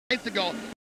nights ago.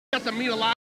 Doesn't mean a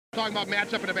lot talking about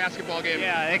matchup in a basketball game.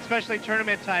 Yeah, especially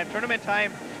tournament time. Tournament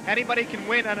time, anybody can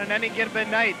win on any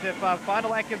given night. If Fond du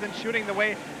Lac isn't shooting the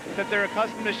way that they're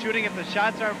accustomed to shooting, if the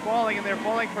shots aren't falling and they're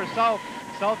falling for South,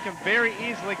 South can very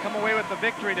easily come away with the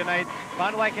victory tonight.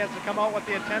 Fond du Lac has to come out with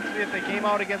the intensity that they came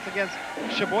out against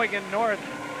Sheboygan North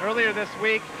earlier this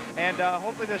week, and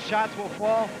hopefully the shots will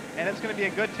fall, and it's going to be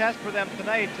a good test for them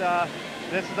tonight.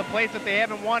 This is a place that they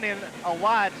haven't won in a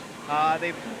lot.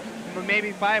 They've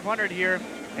maybe 500 here,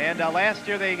 and last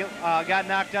year they got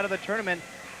knocked out of the tournament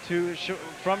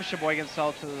from Sheboygan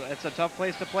South. So it's a tough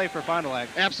place to play for Fond du Lac.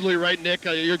 Absolutely right, Nick.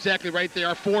 You're exactly right. They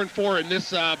are 4-4 in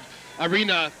this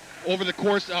arena over the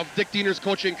course of Dick Diener's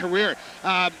coaching career.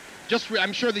 I'm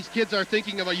sure these kids are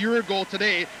thinking of a year ago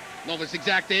today. No, this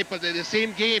exact date, but the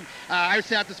same game. I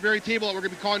sat at this very table that we're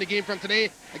going to be calling the game from today.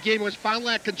 A game which Fond du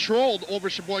Lac controlled over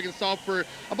Sheboygan South for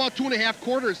about 2.5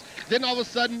 quarters. Then all of a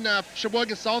sudden,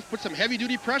 Sheboygan South put some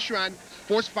heavy-duty pressure on,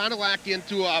 forced Fond du Lac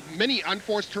into many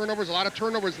unforced turnovers, a lot of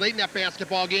turnovers late in that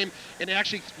basketball game, and it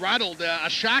actually throttled a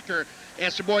shocker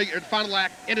as Fond du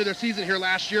Lac ended their season here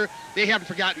last year. They haven't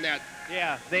forgotten that.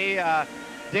 Yeah,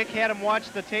 Dick had them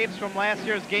watch the tapes from last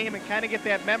year's game and kind of get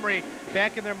that memory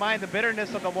back in their mind, the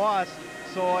bitterness of the loss,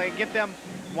 so get them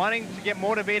wanting to get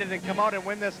motivated and come out and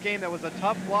win this game. That was a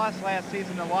tough loss last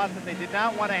season, a loss that they did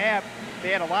not want to have. They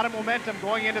had a lot of momentum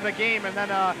going into the game, and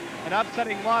then an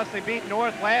upsetting loss. They beat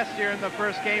North last year in the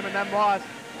first game and then lost.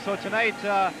 So tonight,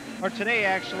 or today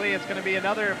actually, it's going to be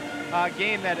another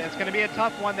game that it's going to be a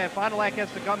tough one that Fond du Lac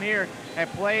has to come here and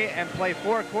play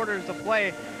 4 quarters of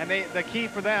play, and the key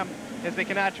for them is they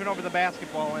cannot turn over the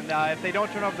basketball, and if they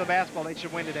don't turn over the basketball, they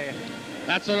should win today.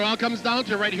 That's what it all comes down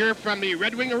to right here from the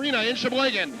Red Wing Arena in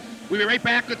Sheboygan. We'll be right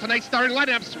back with tonight's starting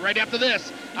lineups right after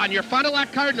this on your Fond du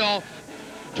Lac Cardinal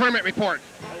Tournament Report.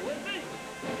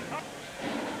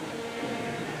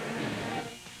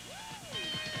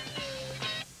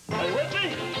 Are you with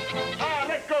me? All right,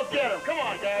 let's go get him. Come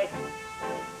on, guys.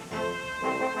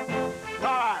 All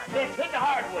right, let's hit the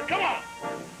hardwood. Come on.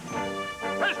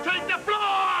 Let's take the floor.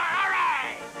 All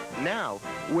right. Now,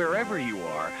 wherever you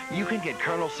are, you can get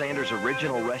Colonel Sanders'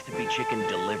 original recipe chicken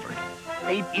delivered.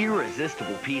 8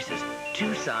 irresistible pieces,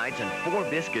 2 sides, and 4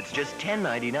 biscuits, just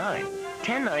 $10.99.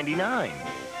 $10.99.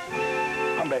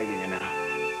 I'm begging you now.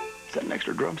 Is that an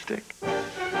extra drumstick?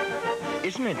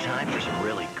 Isn't it time for some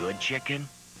really good chicken?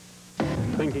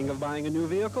 Thinking of buying a new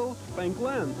vehicle? Think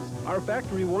Lens. Our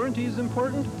factory warranty is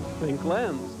important? Think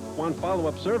Lens. Want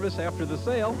follow-up service after the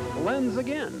sale? Lens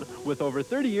again. With over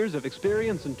 30 years of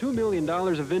experience and $2 million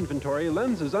of inventory,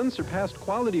 Lens's unsurpassed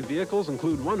quality vehicles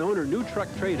include one-owner new truck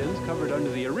trade-ins covered under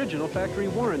the original factory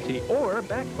warranty or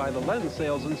backed by the Lens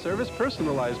Sales and Service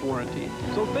personalized warranty.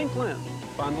 So think Lens.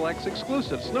 Fond du Lac's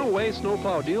exclusive Snowway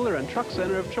snowplow dealer and truck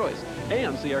center of choice.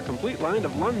 And see our complete line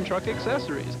of Lund truck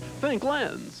accessories. Think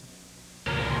Lens.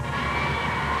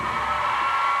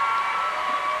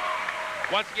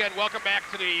 Once again, welcome back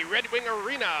to the Red Wing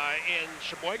Arena in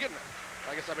Sheboygan.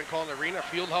 I guess I've been calling it arena,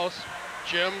 field house,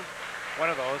 gym, One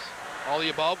of those. all the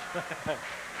above.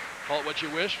 Call it what you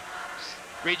wish.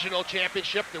 Regional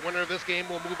championship. The winner of this game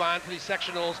will move on to the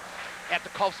sectionals at the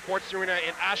Gulf Sports Arena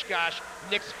in Oshkosh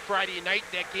next Friday night.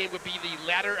 That game would be the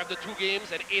latter of the 2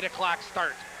 games at 8 o'clock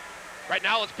start. Right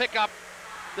now, let's pick up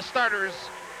the starters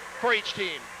for each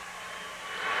team.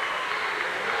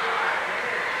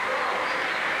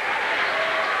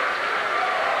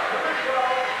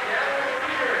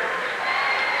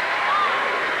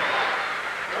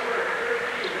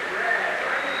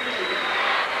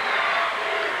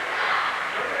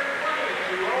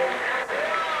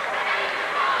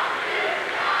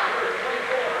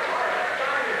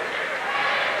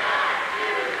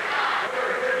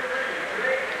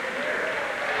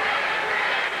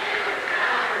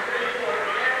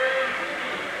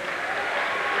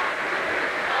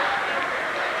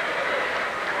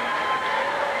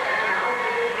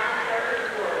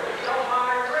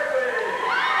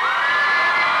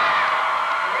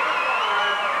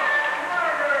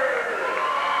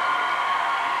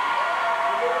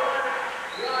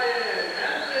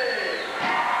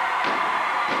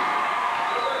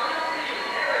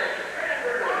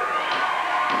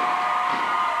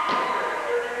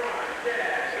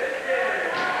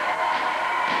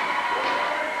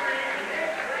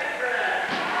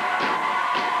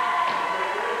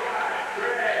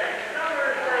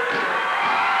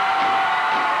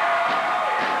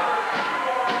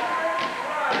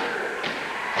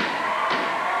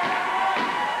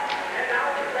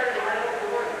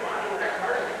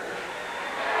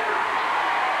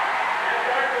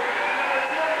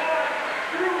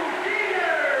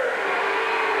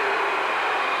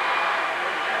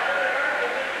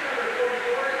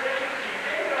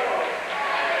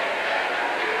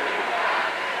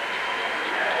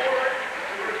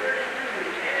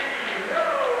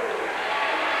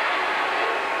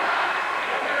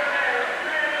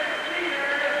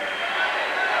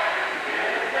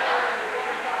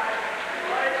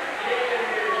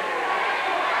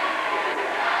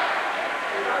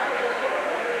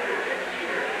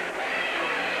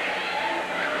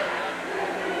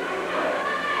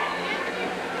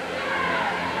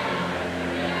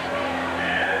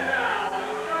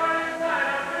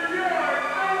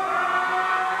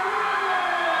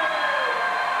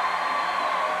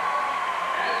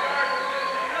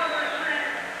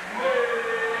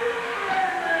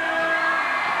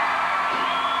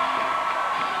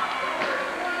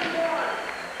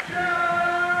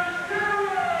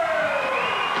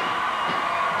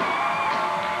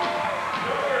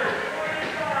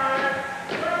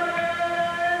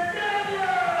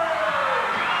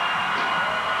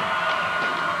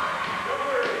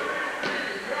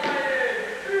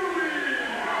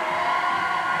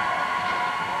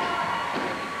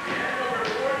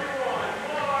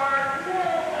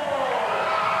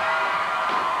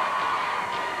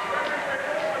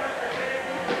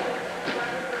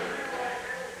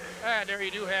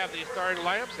 have the starting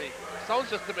lineups. The sound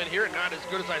system in here not as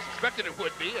good as I suspected it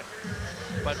would be,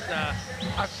 but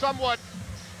a somewhat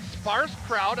sparse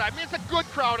crowd. I mean, it's a good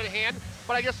crowd at hand,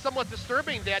 but I guess somewhat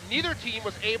disturbing that neither team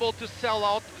was able to sell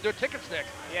out their tickets, Nick.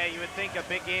 Yeah, you would think a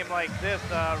big game like this,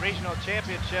 regional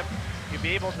championship, you'd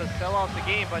be able to sell out the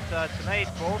game, but tonight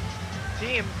both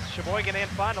teams, Sheboygan and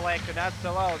Fond du Lac, could not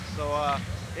sell out. So,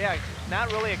 yeah,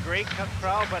 not really a great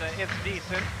crowd, but it's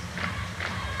decent.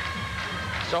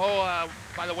 So,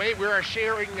 by the way, we are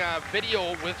sharing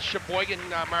video with Sheboygan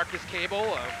Marcus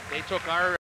Cable. They took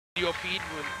our video feed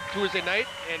on Tuesday night,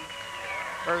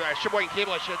 or Sheboygan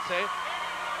Cable, I should say.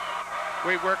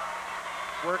 We work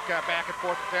back and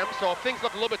forth with them. So if things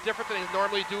look a little bit different than they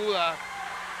normally do,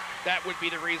 that would be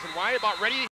the reason why. About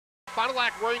ready, Fond du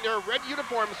Lac wearing their red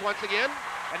uniforms once again,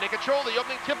 and they control the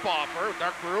opening tip-off, or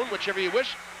dark maroon, whichever you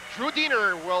wish. Drew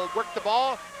Diener will work the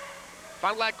ball.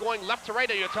 Fond du Lac going left to right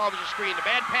on your television screen. The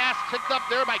bad pass tipped up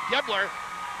there by Gebler.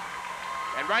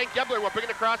 And Ryan Gebler will bring it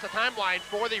across the timeline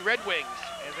for the Red Wings.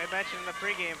 As I mentioned in the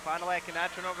pregame, Fond du Lac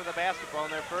cannot turn over the basketball.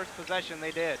 In their first possession,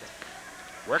 they did.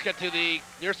 Work it to the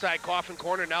near side coffin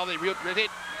corner. Now they rotate,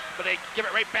 but they give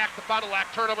it right back to Fond du Lac.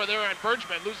 Turnover there on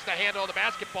Bergman. Loses the handle of the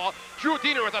basketball. Drew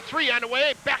Diener with a three on the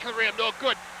way. Back of the rim, no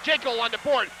good. Jekyll on the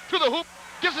board. To the hoop.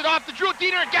 Gives it off to Drew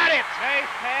Diener. Got it! Nice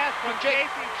pass from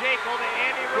Casey Jekyll to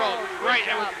Andy Rose. Right.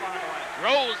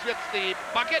 Rose gets the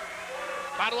bucket.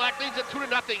 Fond du Lac leads it 2-0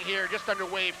 here, just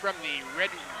underway from the Red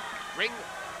Ring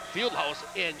Fieldhouse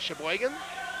in Sheboygan.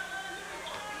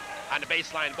 On the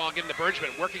baseline, ball given to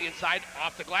Bergman, working inside,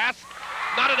 off the glass,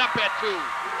 knotted up at 2.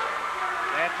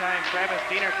 That time, Travis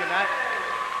Diener could not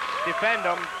defend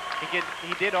him.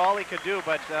 He did all he could do,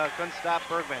 but couldn't stop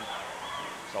Bergman.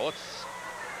 So it's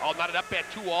all knotted up at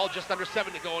 2-all, just under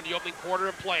 7 to go in the opening quarter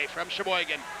of play from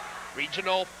Sheboygan.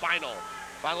 Regional final.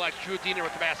 Fond du Lac, Drew Diener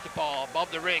with the basketball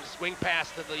above the ring, swing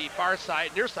pass to the far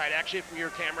side, near side actually from your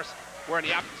cameras. We're on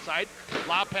the opposite side.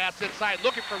 Lob pass inside,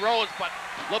 looking for Rose, but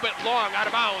a little bit long, out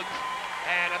of bounds.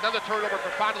 And another turnover for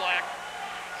Fond du Lac.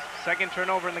 Second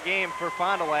turnover in the game for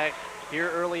Fond du Lac here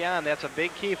early on. That's a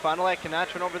big key. Fond du Lac cannot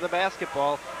turn over the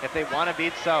basketball if they want to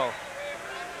beat South.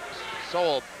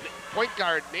 So, point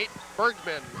guard Nate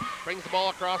Bergman brings the ball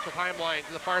across the timeline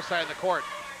to the far side of the court.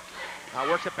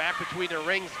 Works it back between the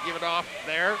rings, give it off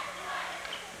there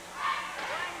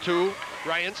to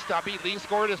Ryan Stubby, leading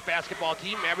scorer of this basketball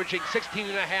team, averaging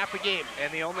 16.5 a game.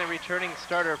 And the only returning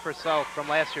starter for South from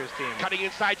last year's team. Cutting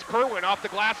inside Kerwin, off the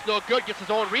glass, no good, gets his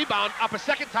own rebound, up a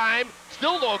second time,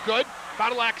 still no good.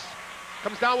 Fond du Lac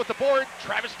comes down with the board,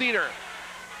 Travis Diener.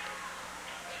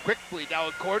 Quickly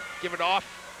down court, give it off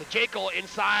to Jekyll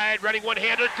inside, running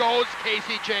one-handed, goes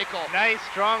Casey Jekyll. Nice,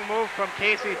 strong move from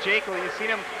Casey Jekyll. You've seen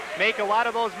him make a lot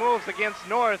of those moves against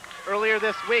North earlier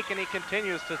this week, and he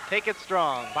continues to take it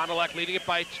strong. Fond du Lac leading it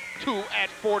by 2 at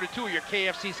 4-2. Your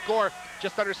KFC score,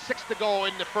 just under 6 to go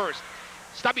in the first.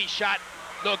 Stubby shot,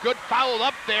 no good, fouled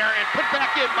up there and put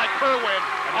back in by Kerwin.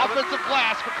 Offensive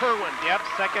glass for Kerwin. Yep,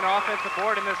 second offensive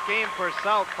board in this game for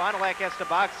South. Fond du Lac has to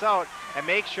box out and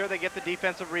make sure they get the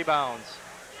defensive rebounds.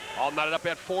 All knotted up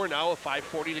at 4 now, with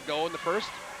 5:40 to go in the first.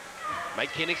 Mike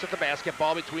Koenigs with the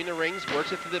basketball between the rings,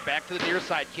 works it to the back to the near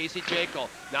side. Casey Jekyll.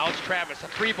 Now it's Travis. A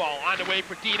 3-ball on the way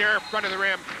for Diener, front of the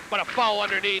rim, but a foul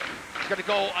underneath. It's going to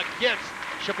go against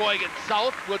Sheboygan.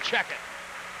 South will check it.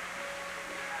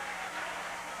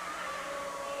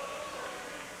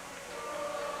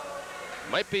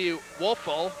 Might be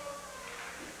Wolfel.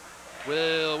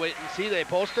 We'll wait and see. They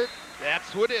post it. That's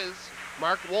who it is.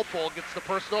 Mark Wolfel gets the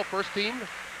personal, first team.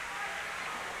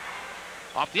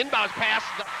 Off the inbounds pass,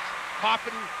 the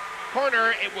coffin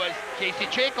corner, it was Casey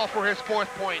Jekyll for his 4th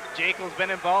point. Jekyll's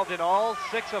been involved in all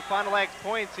 6 of Fond du Lac's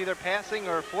points, either passing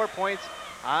or 4 points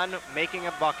on making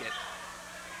a bucket.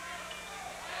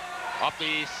 Off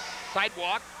the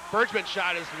sidewalk, Bergman's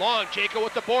shot is long. Jekyll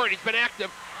with the board, he's been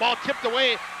active. Ball tipped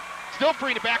away, still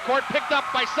free in the backcourt, picked up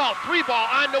by South. 3-ball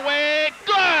on the way,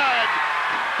 good!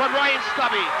 From Ryan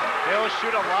Stubby. They'll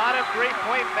shoot a lot of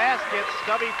three-point baskets.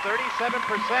 Stubby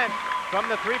 37% from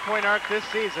the three-point arc this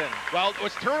season. Well, it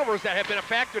was turnovers that have been a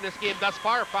factor in this game thus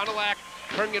far. Fond du Lac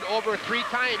turning it over 3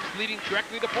 times, leading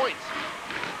directly to points.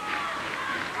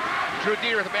 Drew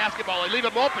Diener with the basketball. They leave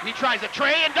him open. He tries a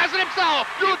tray and does it himself.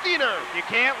 Drew Diener. You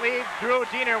can't leave Drew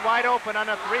Diener wide open on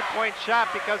a three-point shot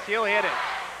because he'll hit it.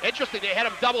 Interesting, they had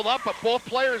him doubled up, but both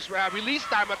players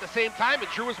released on him at the same time, and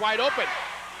Drew was wide open.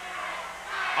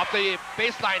 Up the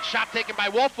baseline, shot taken by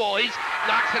Wolfel. He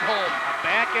knocks it home. A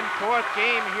back and forth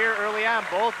game here early on.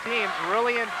 Both teams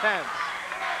really intense.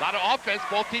 A lot of offense.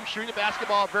 Both teams shooting the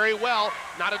basketball very well.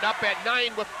 Knotted up at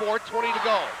 9 with 4:20 to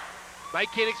go. Mike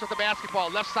Koenigs with the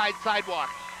basketball, left side sidewalk.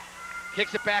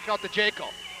 Kicks it back out to Jekyll.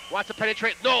 Wants to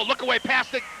penetrate. No, look away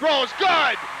past it. Rose,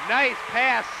 good! Nice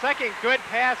pass. Second good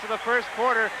pass of the first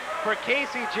quarter for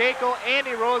Casey Jekyll.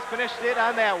 Andy Rose finished it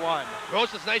on that one.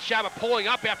 Rose does a nice job of pulling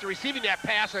up after receiving that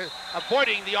pass and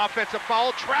avoiding the offensive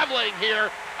foul. Traveling here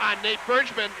on Nate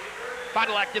Bergman. Fond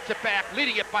du Lac gets it back,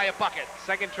 leading it by a bucket.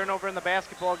 Second turnover in the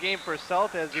basketball game for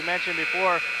South. As you mentioned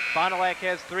before, Fond du Lac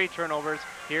has 3 turnovers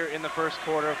here in the first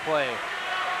quarter of play.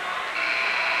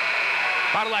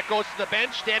 Fond du Lac goes to the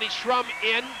bench. Danny Schrum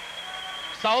in.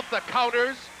 South the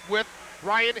counters with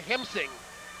Brian Hemsing.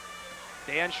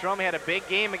 Dan Schrum had a big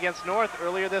game against North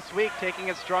earlier this week, taking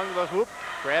it strong to the hoop,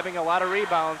 grabbing a lot of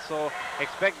rebounds. So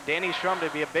expect Danny Schrum to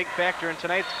be a big factor in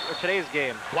today's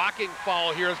game. Blocking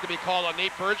foul here is going to be called on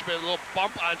Nate Bergman. A little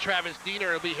bump on Travis Diener.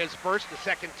 It'll be his first, the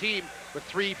second team, with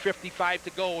 3:55 to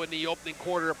go in the opening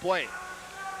quarter of play.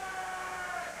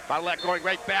 Fond du Lac going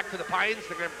right back to the Pines.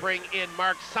 They're going to bring in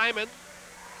Mark Simon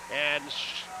and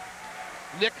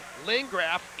Nick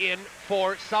Landgraf in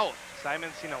for South.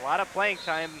 Simon's seen a lot of playing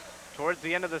time towards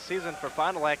the end of the season for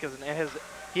Fond du Lac, and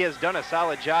he has done a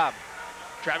solid job.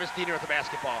 Travis Diener with the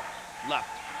basketball, left.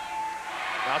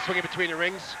 Now swinging between the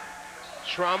rings.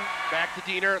 Schrum back to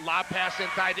Diener, lob pass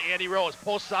inside to Andy Rose.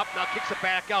 Posts up, now kicks it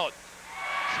back out.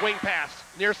 Swing pass,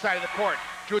 near side of the court.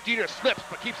 Drew Diener slips,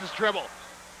 but keeps his dribble.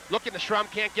 Looking to Schrum,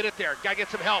 can't get it there. Gotta get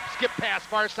some help. Skip pass,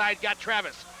 far side, got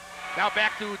Travis. Now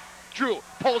back to Drew,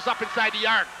 pulls up inside the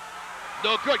arc.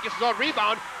 No good, gets his own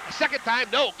rebound. A second time,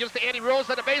 no, gives to Andy Rose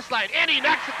on the baseline. Andy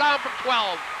knocks it down from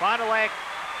 12. Fond du Lac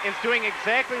is doing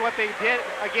exactly what they did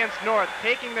against North,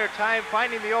 taking their time,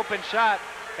 finding the open shot.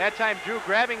 That time, Drew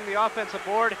grabbing the offensive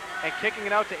board and kicking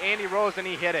it out to Andy Rose, and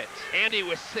he hit it. Andy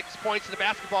with 6 points in the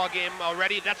basketball game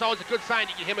already. That's always a good sign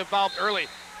to get him involved early.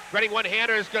 Reading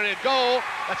one-hander is going to go.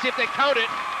 Let's see if they count it.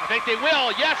 I think they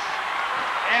will, yes.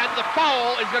 And the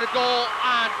foul is going to go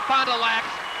on Fond du Lac's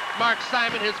Mark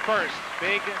Simon, his first.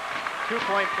 Big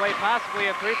two-point play, possibly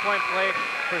a three-point play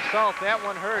for South. That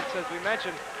one hurts, as we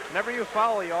mentioned. Whenever you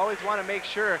foul, you always want to make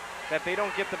sure that they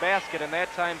don't get the basket, and that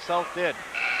time South did.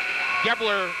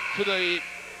 Gebler to the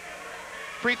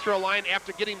free throw line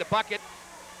after getting the bucket.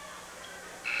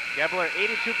 Gebler,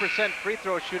 82% free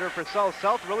throw shooter for South.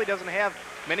 South really doesn't have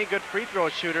many good free throw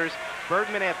shooters.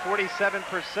 Bergman at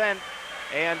 47%,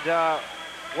 and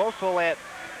Wolfel at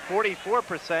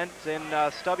 44%,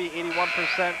 and Stubby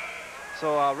 81%.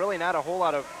 So really not a whole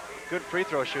lot of good free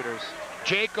throw shooters.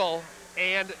 Jekyll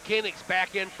and Koenigs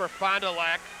back in for Fond du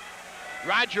Lac.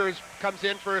 Rogers comes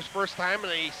in for his first time,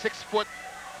 and a 6-foot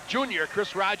junior,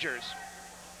 Chris Rogers.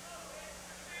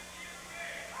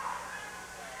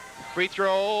 Free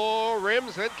throw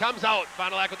rims, it comes out.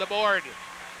 Fond du Lac with the board.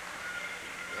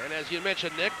 And as you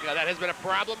mentioned, Nick, that has been a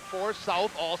problem for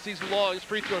South all season long, is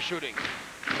free throw shooting.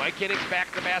 Mike Koenigs back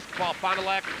to the basketball. Fond du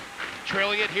Lac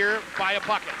trailing it here by a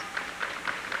bucket.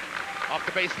 Off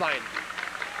the baseline.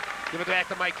 Give it back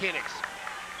to Mike Koenigs.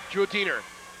 Drew Diener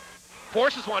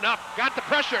forces one up, got the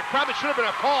pressure. Probably should have been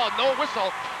a call, no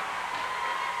whistle.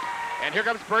 And here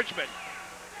comes Bergman.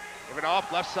 Give it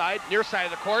off, left side, near side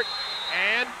of the court,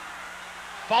 and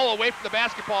fall away from the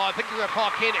basketball. I think they're gonna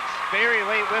call Koenigs. Very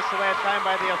late whistle that time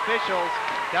by the officials.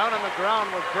 Down on the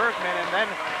ground was Bergman, and then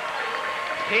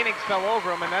Koenigs fell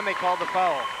over him, and then they called the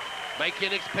foul. Mike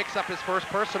Koenigs picks up his first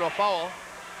personal foul.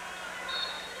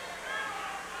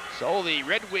 So the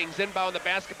Red Wings inbound the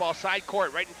basketball side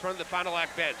court right in front of the Fond du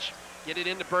Lac bench. Get it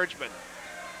into Bergman.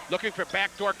 Looking for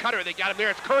backdoor cutter. They got him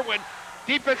there. It's Kerwin.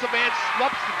 Defensive man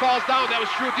slips and falls down. That was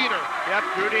Drew Diener. Yep,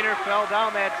 Drew Diener fell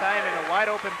down that time in a wide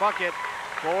open bucket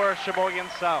for Sheboygan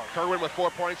South. Kerwin with 4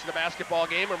 points in the basketball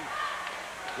game. And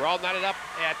we're all knotted up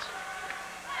at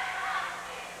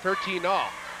 13 all.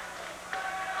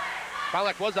 Fond du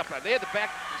Lac was up. They had the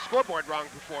scoreboard wrong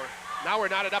before. Now we're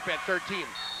knotted up at 13.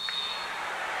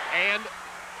 And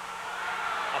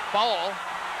a foul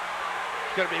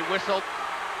is going to be whistled.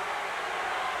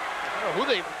 I don't know who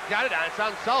they got it on. It's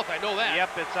on South, I know that.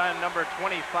 Yep, it's on number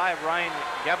 25, Ryan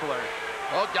Gebler.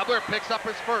 Well, Gebler picks up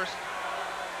his first.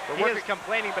 He is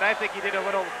complaining, but I think he did a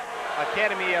little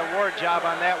Academy Award job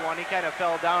on that one. He kind of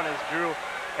fell down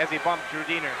as he bumped Drew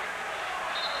Diener.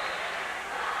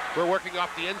 We're working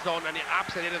off the end zone on the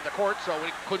opposite end of the court, so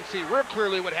we couldn't see real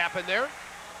clearly what happened there.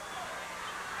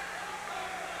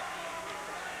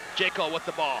 Jekyll with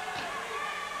the ball.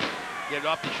 Get it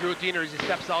off to Drew Diener as he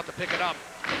steps out to pick it up.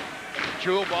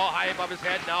 Drew, ball high above his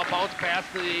head, now bounce pass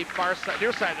to the far side,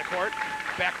 near side of the court.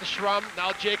 Back to Schrum,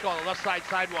 now Jekyll on the left side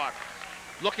sidewalk.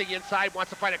 Looking inside, wants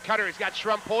to find a cutter. He's got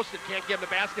Schrum posted, can't give him the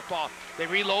basketball. They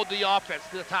reload the offense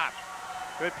to the top.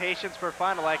 Good patience for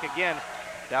Fond du Lac again,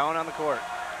 down on the court.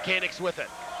 Koenigs with it.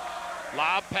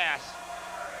 Lob pass.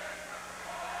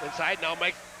 Inside, now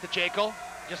Mike to Jekyll.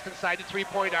 Just inside the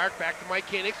three-point arc, back to Mike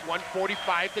Koenigs.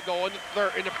 1:45 to go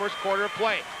in the first quarter of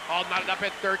play. All knotted up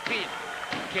at 13.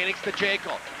 Koenigs to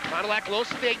Jekyll. Fond du Lac a little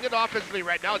stagnant offensively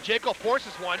right now. Jekyll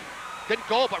forces one. Didn't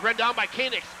go, but run down by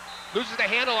Koenigs. Loses the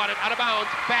handle on it, out of bounds,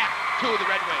 back to the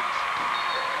Red Wings.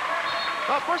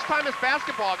 Well, first time this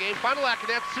basketball game, Fond du Lac in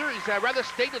that series, rather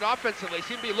stagnant offensively.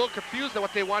 Seemed to be a little confused on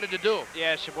what they wanted to do.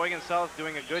 Yeah, Sheboygan South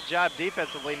doing a good job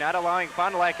defensively, not allowing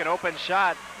Fond du Lac an open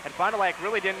shot, and Fond du Lac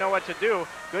really didn't know what to do.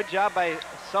 Good job by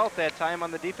South that time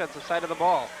on the defensive side of the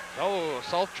ball. Oh,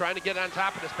 South trying to get on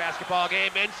top of this basketball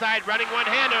game. Inside, running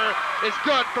one-hander is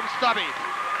good from Stubby.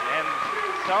 And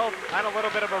South on a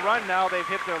little bit of a run now. They've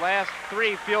hit their last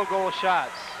 3 field goal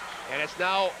shots. And it's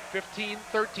now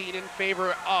 15-13 in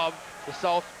favor of the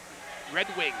South Red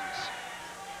Wings.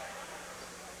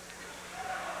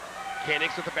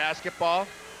 Koenigs with the basketball.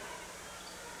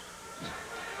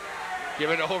 Give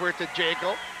it over to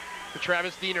Jekyll. To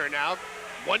Travis Diener now.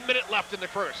 1 minute left in the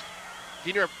first.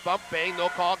 Diener bump, bang, no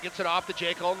call. Gets it off to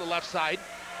Jekyll on the left side.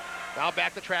 Now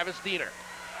back to Travis Diener.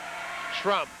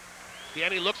 Schrum.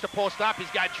 Danny looks to post up.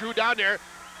 He's got Drew down there.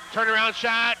 Turnaround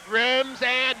shot, rims,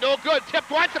 and no good.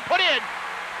 Tipped once and put in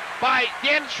by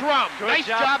Dan Schrum. Nice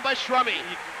job by Schrummy.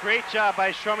 Great job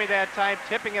by Schrummy that time,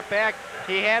 tipping it back.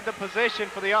 He had the position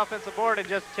for the offensive board and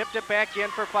just tipped it back in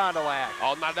for Fond du Lac.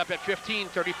 All knotted up at 15,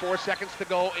 34 seconds to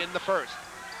go in the first.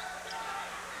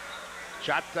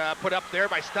 Shot put up there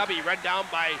by Stubby, run down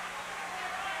by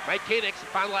Mike Koenigs.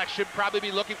 Fond du Lac should probably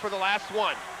be looking for the last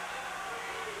one.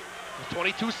 With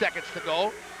 22 seconds to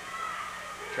go.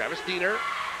 Travis Diener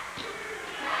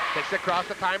takes it across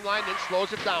the timeline, then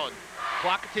slows it down.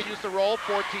 Clock continues to roll,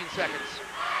 14 seconds.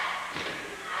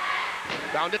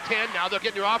 Down to 10, now they're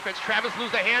getting their offense. Travis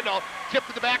loses the handle, tip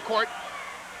to the backcourt.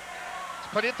 It's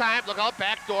plenty of time, look out,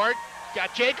 backdoor.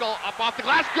 Got Jekyll up off the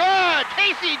glass, good!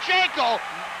 Casey Jekyll!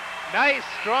 Nice,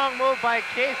 strong move by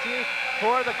Casey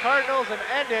for the Cardinals and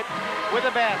end it with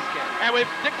a basket. And we've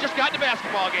just gotten the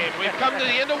basketball game. We've come to the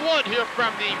end of one here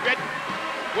from the Red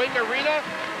Wing Arena.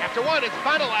 After one, it's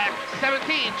Fond du Lac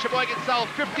 17, Sheboygan South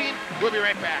 15. We'll be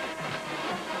right back.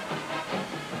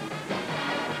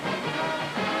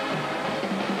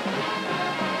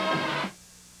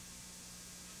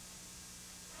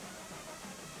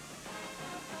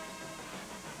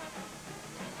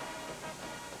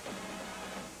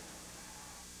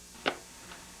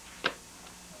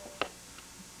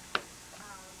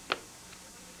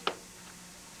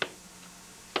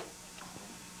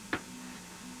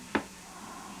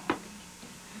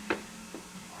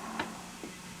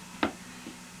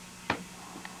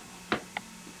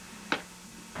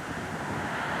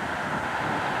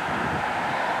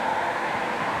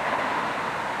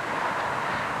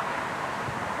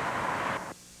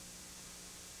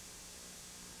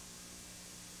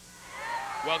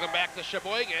 Welcome back to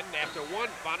Sheboygan. After one,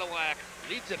 Fond du Lac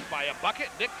leads it by a bucket.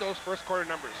 Nick, those first quarter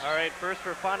numbers. All right, first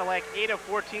for Fond du Lac, 8 of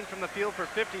 14 from the field for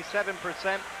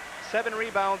 57%, 7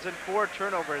 rebounds and 4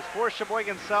 turnovers. For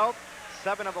Sheboygan South,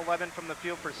 7 of 11 from the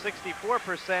field for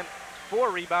 64%, 4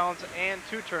 rebounds and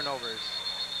 2 turnovers.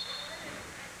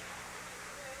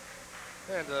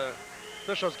 And the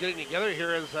officials getting together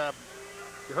here as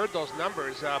you heard those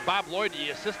numbers. Bob Lloyd,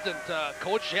 the assistant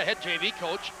coach, head JV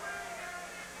coach,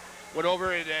 went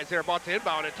over and, as they're about to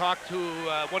inbound and talked to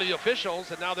one of the officials,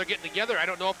 and now they're getting together. I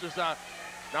don't know if there's now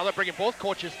they're bringing both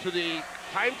coaches to the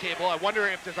timetable. I wonder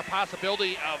if there's a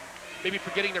possibility of maybe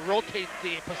forgetting to rotate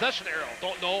the possession arrow.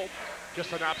 Don't know,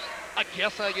 just a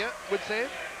guess I would say.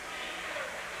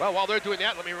 Well, while they're doing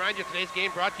that, let me remind you, today's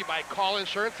game brought to you by Call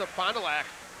Insurance of Fond du Lac,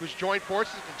 who's joined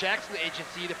forces with the Jackson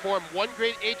Agency to form one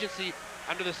great agency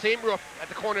under the same roof at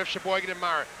the corner of Sheboygan and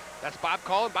Mar. That's Bob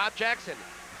Call and Bob Jackson.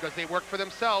 Because they work for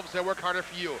themselves, they'll work harder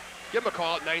for you. Give them a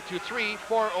call at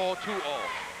 923-4020.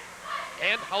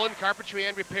 And Holland Carpentry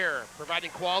and Repair, providing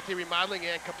quality remodeling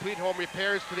and complete home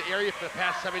repairs to the area for the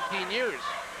past 17 years.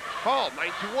 Call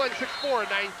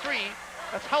 921-6493.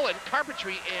 That's Holland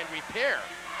Carpentry and Repair.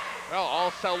 Well, all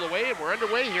settled away, and we're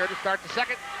underway here to start the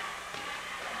second.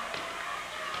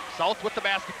 South with the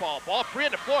basketball. Ball free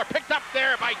on the floor, picked up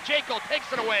there by Jekyll,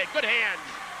 takes it away. Good hands.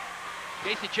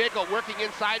 Casey Jekyll working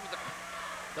inside with the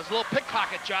does a little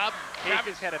pickpocket job.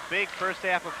 Casey's had a big first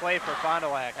half of play for Fond du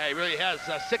Lac. Yeah, he really has.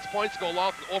 6 points go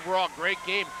along with an overall great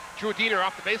game. Drew Diener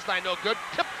off the baseline, no good.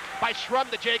 Tip by Schrum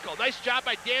to Jekyll. Nice job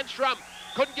by Dan Schrum.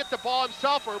 Couldn't get the ball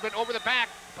himself or went over the back,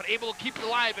 but able to keep it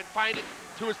alive and find it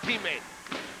to his teammate.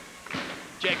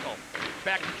 Jekyll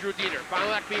back to Drew Diener. Fond du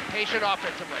Lac being patient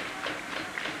offensively.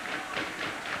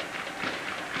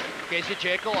 Casey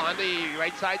Jekyll on the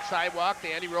right side sidewalk.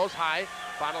 Danny Rose high.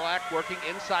 Fond du Lac working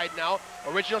inside now.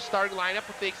 Original starting lineup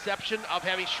with the exception of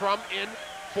having Schrum in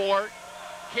for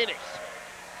Koenigs.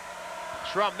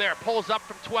 Schrum there, pulls up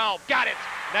from 12, got it.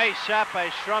 Nice shot by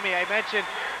Schrummy. I mentioned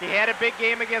he had a big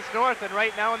game against North, and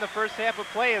right now in the first half of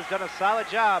play has done a solid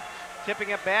job tipping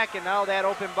it back, and now that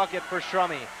open bucket for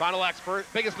Schrummy. Fond du Lac's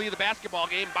biggest lead of the basketball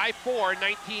game by 4,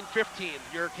 19-15.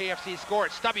 Your KFC score.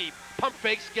 Stubby pump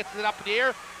fakes, gets it up in the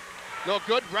air. No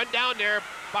good. Run down there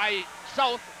by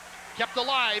South. Kept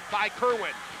alive by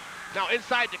Kerwin. Now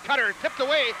inside to Cutter, tipped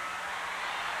away.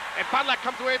 And Fond du Lac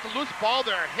comes away with the loose ball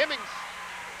there.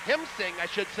 Himsing, I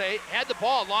should say, had the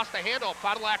ball, lost the handle.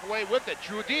 Fond du Lac away with it.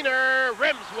 Drew Diener,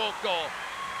 rims won't go.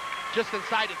 Just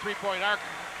inside the three-point arc.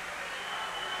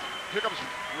 Here comes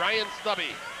Ryan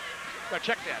Stubby. Gotta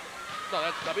check that. No,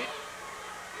 that's Stubby.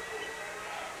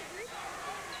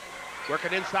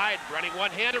 Working inside, running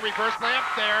one-handed, reverse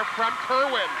layup there from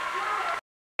Kerwin.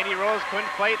 Andy Rose couldn't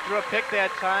fight through a pick that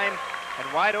time,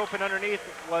 and wide open underneath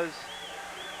was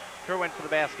Kerwin for the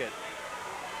basket.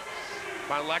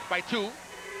 Fond du Lac by 2.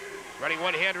 Running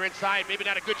one-hander inside, maybe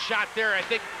not a good shot there. I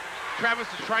think Travis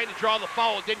is trying to draw the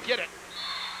foul, didn't get it.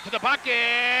 To the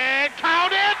bucket,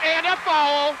 count it, and a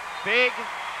foul. Big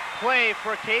play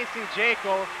for Casey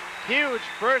Jekyll. Huge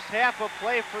first half of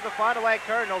play for the Fond du Lac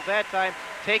Cardinals that time,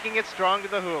 taking it strong to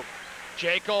the hoop.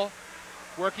 Jekyll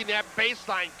working that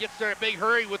baseline, gets there in a big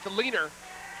hurry with the leaner.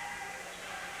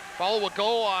 Foul will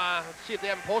go, let's see if they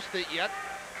haven't posted it yet.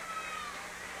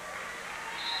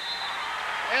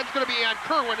 And it's going to be on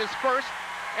Kerwin, his first.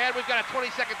 And we've got a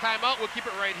 20-second timeout. We'll keep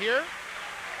it right here.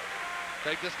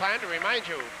 Take this time to remind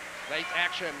you, tonight's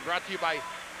action brought to you by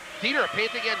Dieter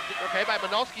Painting and, by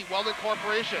Manowski Welding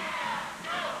Corporation.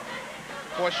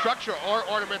 For structural or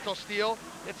ornamental steel,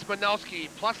 it's Manowski.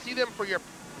 Plus, see them for your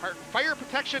fire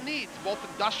protection needs, both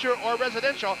industrial or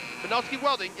residential. Manowski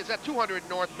Welding is at 200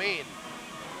 North Main.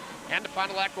 And the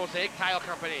Fond du Lac Mosaic Tile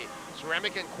Company.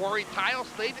 Ceramic and quarry tile,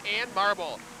 slate, and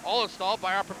marble. All installed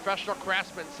by our professional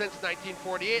craftsmen since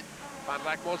 1948. Fond du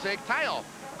Lac Mosaic Tile.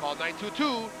 Call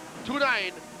 922-2910.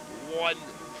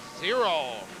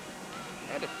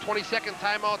 And a 20-second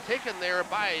timeout taken there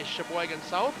by Sheboygan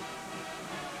South.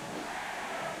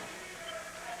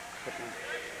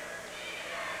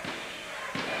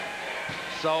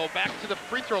 So back to the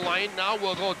free throw line. Now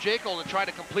we'll go Jekyll to try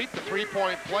to complete the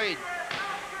three-point play.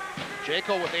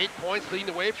 Jekyll with 8 points, leading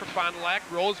the way for Fond du Lac.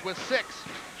 Rose with 6.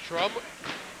 Schrum.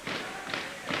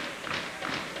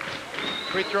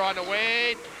 Free throw on the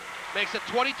way. Makes it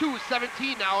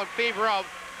 22-17 now in favor of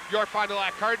your Fond du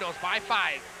Lac Cardinals by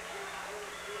 5.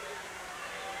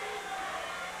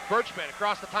 Birchman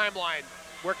across the timeline,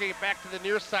 working it back to the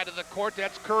near side of the court.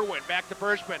 That's Kerwin. Back to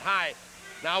Birchman. High.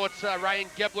 Now it's Ryan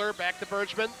Gebler. Back to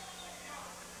Birchman.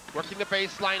 Working the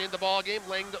baseline in the ball game.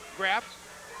 Laying the graph.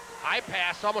 High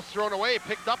pass, almost thrown away.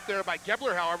 Picked up there by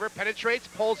Gebler, however. Penetrates,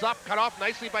 pulls up, cut off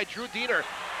nicely by Drew Diener.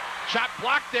 Shot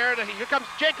blocked there. And here comes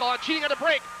Jekyll on cheating on the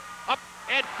break. Up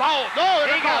and foul. No,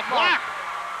 they got blocked.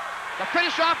 The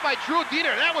finish off by Drew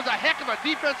Diener. That was a heck of a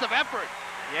defensive effort.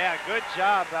 Yeah, good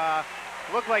job.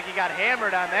 Looked like he got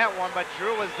hammered on that one, but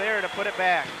Drew was there to put it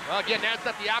back. Well, again, that's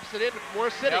at the opposite end. We're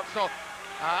sitting, so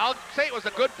I'll say it was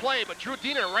a good play, but Drew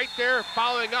Diener right there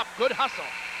following up. Good hustle.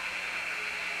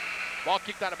 Ball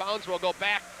kicked out of bounds. We'll go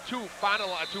back to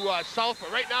South,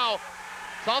 but right now,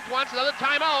 South wants another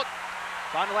timeout.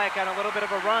 Fond du Lac on a little bit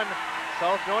of a run.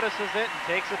 South notices it and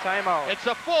takes a timeout. It's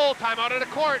a full timeout of the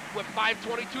court with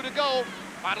 5:22 to go.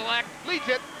 Fond du Lac leads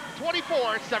it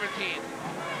 24-17.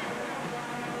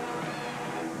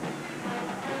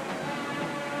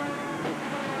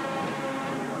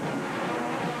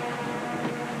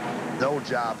 No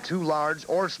job too large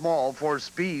or small for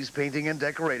Spees Painting and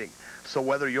Decorating. So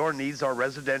whether your needs are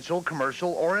residential,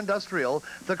 commercial, or industrial,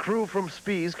 the crew from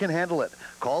Spees can handle it.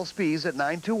 Call Spees at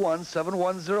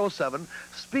 921-7107,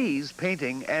 Spees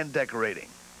Painting and Decorating.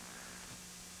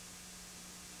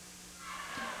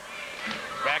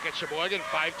 Back at Sheboygan,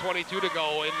 5:22 to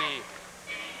go in the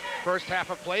first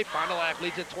half of play. Fond du Lac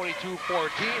leads at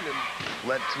 22-14. And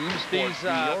let Team Sports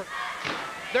New York.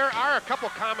 There are a couple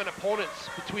common opponents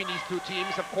between these two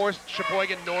teams. Of course,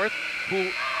 Sheboygan North,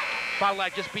 who Fond du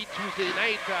Lac just beat Tuesday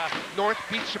night. North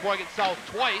beat Sheboygan South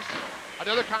twice.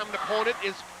 Another common opponent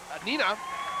is Neenah,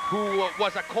 who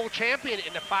was a co-champion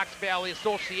in the Fox Valley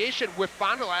Association with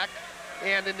Fond du Lac.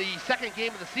 And in the second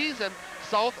game of the season,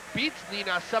 South beats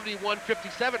Neenah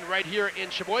 71-57 right here in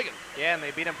Sheboygan. Yeah, and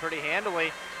they beat them pretty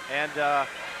handily. And a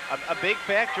big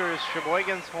factor is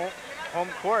Sheboygan's home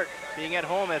court. Being at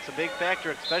home, that's a big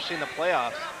factor, especially in the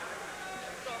playoffs.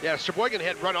 Yeah, Sheboygan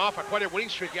had run off quite a winning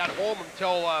streak, got home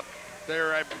until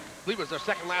their believe it was their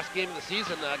second last game of the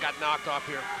season, got knocked off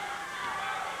here.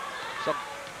 So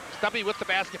Stubby with the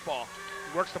basketball.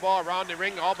 He works the ball around the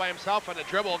ring all by himself on the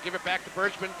dribble. Give it back to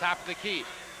Bergman, top of the key.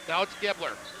 Now it's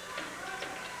Gebler.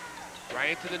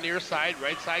 Ryan to the near side,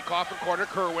 right side, Coffin corner,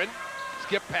 Kerwin.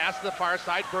 Skip pass to the far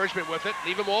side, Bergman with it.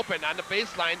 Leave him open on the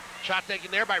baseline. Shot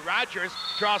taken there by Rogers.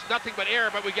 Draws nothing but air,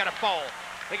 but we got a foul.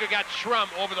 I think we got Schrum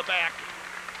over the back.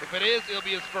 If it is, it'll be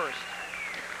his first.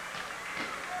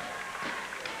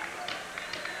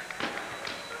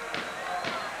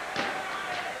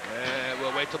 And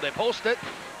we'll wait till they post it.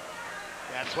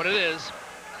 That's what it is.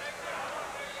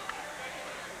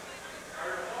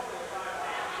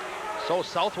 So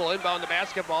South will inbound the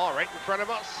basketball right in front of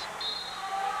us.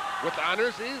 With the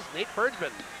honors is Nate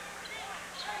Bergman.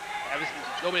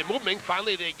 Nobody moving.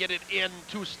 Finally, they get it in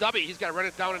to Stubby. He's got to run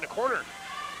it down in the corner.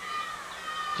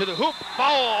 To the hoop.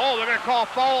 Foul. Oh, they're going to call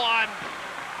foul on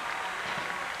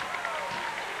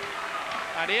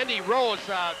Andy Rose.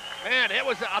 Man, it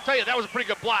was, I'll tell you, that was a pretty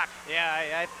good block.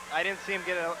 Yeah, I didn't see him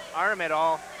get an arm at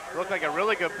all. It looked like a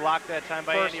really good block that time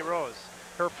by Andy Rose.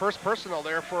 Her first personal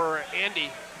there for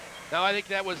Andy. Now, I think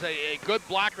that was a good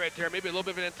block right there. Maybe a little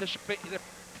bit of an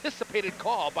anticipated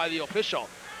call by the official.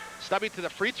 Stubby to the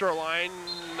free throw line,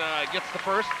 gets the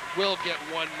first, will get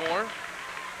one more.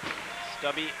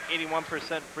 Stubby,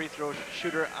 81% free throw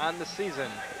shooter on the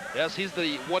season. Yes, he's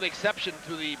the one exception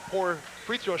to the poor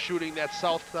free throw shooting that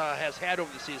South has had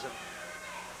over the season.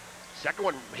 Second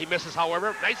one, he misses,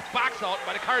 however. Nice box out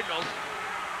by the Cardinals.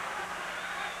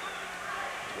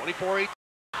 24-8.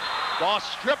 Ball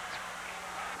stripped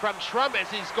from Schrum as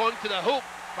he's going to the hoop.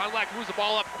 Fond du Lac moves the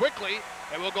ball up quickly,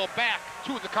 and we'll go back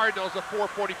to the Cardinals with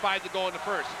 4:45 to go in the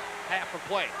first half of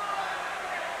play.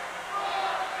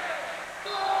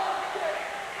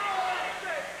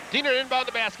 Diener inbound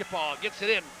the basketball, gets it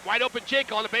in. Wide open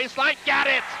Jekyll on the baseline, got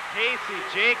it! Casey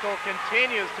Jekyll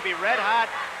continues to be red hot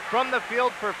from the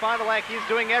field for Fond du Lac. He's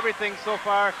doing everything so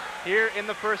far here in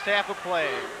the first half of play.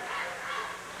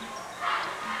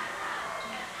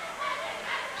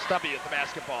 Stubby with the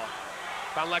basketball.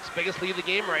 Fond du Lac's biggest lead of the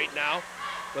game right now.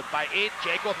 But by 8,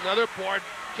 Jekyll with another board.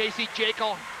 Casey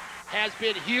Jekyll has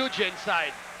been huge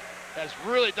inside. Has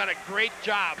really done a great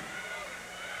job.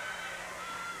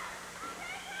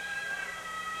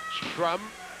 Schrum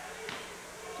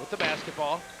with the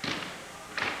basketball.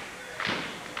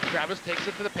 Travis takes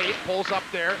it to the paint, pulls up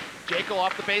there. Jekyll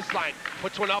off the baseline,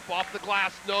 puts one up off the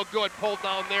glass, no good. Pulled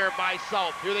down there by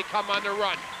South. Here they come on the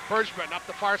run. Bergman up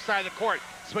the far side of the court,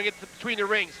 swing it between the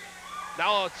rings.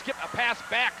 Now a pass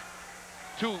back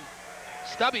to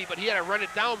Stubby, but he had to run it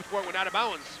down before it went out of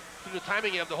bounds. Through the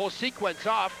timing of the whole sequence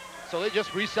off, so they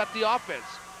just reset the offense.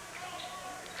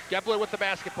 Gebler with the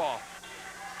basketball.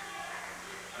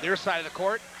 Near side of the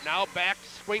court, now back,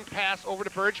 swing pass over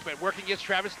to Bergman, working against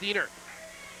Travis Diener.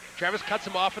 Travis cuts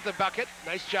him off at the bucket.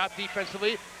 Nice job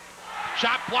defensively.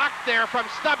 Shot blocked there from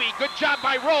Stubby. Good job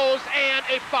by Rose, and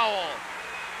a foul.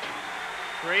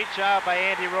 Great job by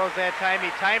Andy Rose that time. He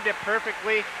timed it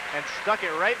perfectly and stuck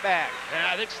it right back. And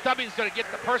I think Stubby's going to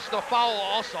get the personal foul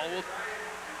also.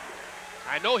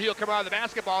 I know he'll come out of the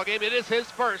basketball game. It is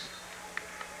his first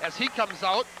as he comes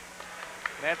out.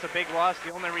 That's a big loss.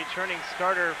 The only returning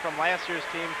starter from last year's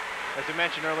team, as we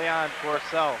mentioned early on, for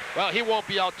South. Well, he won't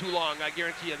be out too long, I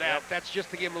guarantee you that. Yep. That's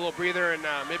just to give him a little breather and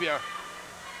maybe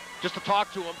just to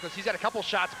talk to him, because he's had a couple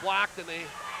shots blocked and they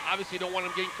obviously don't want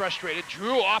him getting frustrated.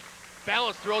 Drew off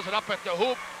balance, throws it up at the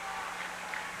hoop.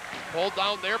 Pulled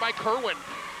down there by Kerwin.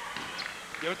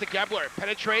 Give it to Gebler.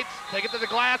 Penetrates, take it to the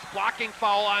glass. Blocking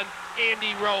foul on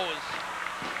Andy Rose.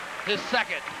 His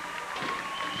second.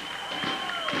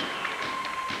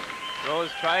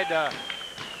 Rose tried to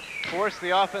force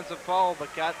the offensive foul,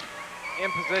 but got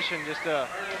in position just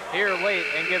here late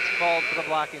and gets called for the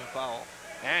blocking foul.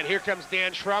 And here comes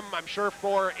Dan Schrum, I'm sure,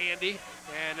 for Andy.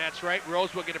 And that's right,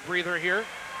 Rose will get a breather here.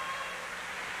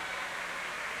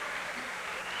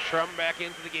 Schrum back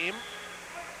into the game.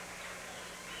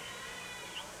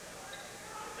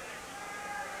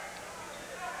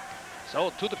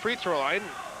 So to the free throw line,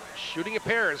 shooting a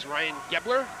pair is Ryan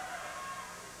Gebler.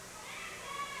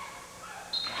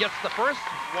 Gets the first,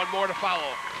 one more to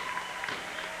follow.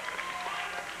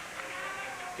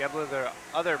 Gebler, their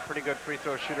other pretty good free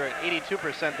throw shooter at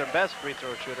 82%, their best free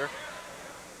throw shooter.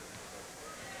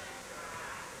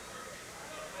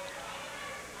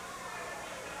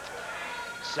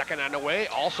 Second on the way,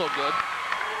 also good.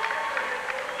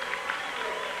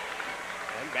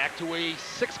 And back to a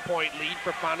 6-point lead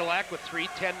for Fond du Lac with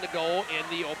 3:10 to go in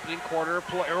the opening quarter,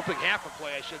 or opening half of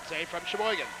play, I should say, from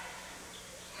Sheboygan.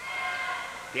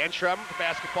 Dan Schrum, the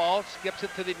basketball, skips it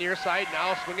to the near side.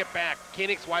 Now swing it back.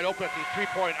 Koenig's wide open at the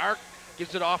three-point arc.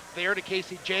 Gives it off there to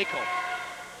Casey Jekyll.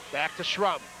 Back to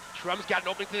Schrum. Schrum's got an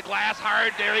opening to the glass.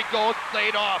 Hard. There he goes.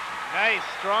 Laid off. Nice,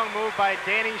 strong move by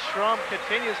Danny Schrum.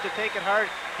 Continues to take it hard.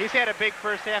 He's had a big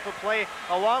first half of play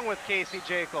along with Casey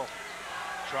Jekyll.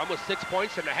 Schrum with 6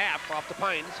 points and a half off the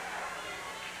Pines.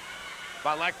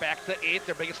 Fond du Lac back to 8,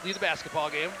 their biggest lead of the basketball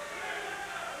game.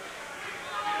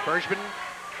 Bergman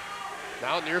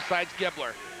now near side's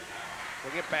Gebler.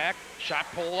 Bring it back, shot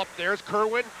pull up, there's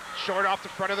Kerwin. Short off the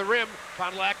front of the rim.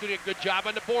 Fond du Lac doing a good job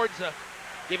on the boards.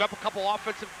 Gave up a couple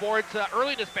offensive boards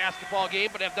early in this basketball game,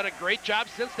 but have done a great job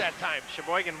since that time.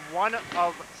 Sheboygan 1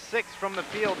 of 6 from the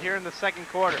field here in the second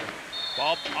quarter.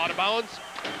 Ball out of bounds.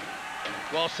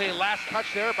 We'll say last touch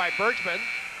there by Bergman,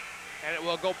 and it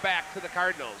will go back to the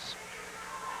Cardinals.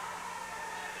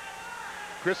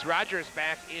 Chris Rogers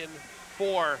back in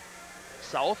for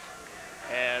South.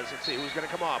 As, let's see, who's going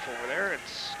to come off over there?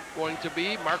 It's going to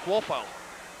be Mark Wolfow.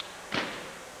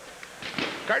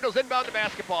 Cardinals inbound the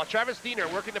basketball. Travis Diener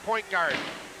working the point guard.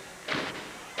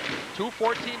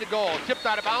 2:14 to go. Tipped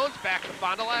out of bounds. Back to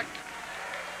Fond du Lac.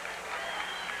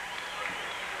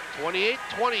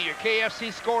 28-20, your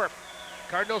KFC score.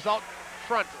 Cardinals out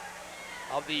front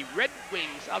of the Red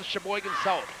Wings of Sheboygan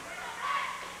South.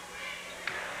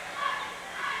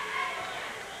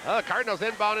 Cardinals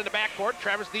inbound in the backcourt.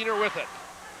 Travis Diener with it.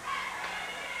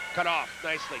 Cut off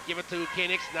nicely. Give it to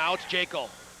Koenig. Now it's Jekyll.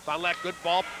 Fond du Lac, good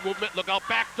ball movement. Look out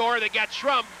back door. They got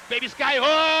Schrum. Baby sky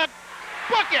hook.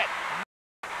 Bucket.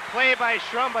 Play by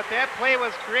Schrum, but that play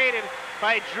was created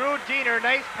by Drew Diener.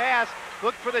 Nice pass.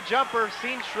 Looked for the jumper.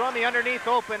 Seen Schrum the underneath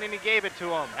open, and he gave it to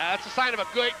him. That's a sign of a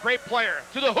great player.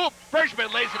 To the hoop.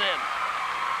 Bergman lays it in.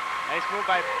 Nice move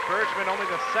by Bergman. Only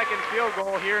the second field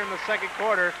goal here in the second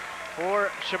quarter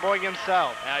for Sheboygan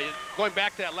South. Going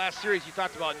back to that last series you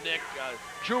talked about, Nick,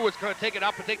 Drew was going to take it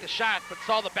up and take the shot, but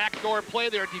saw the backdoor play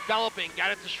there developing,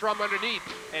 got it to Schrum underneath.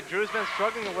 And Drew's been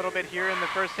struggling a little bit here in the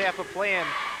first half of play, and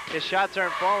his shots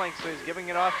aren't falling, so he's giving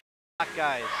it off to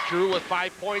guys. Drew with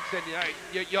 5 points, and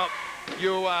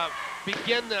you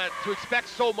begin to expect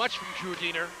so much from Drew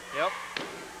Diener. Yep.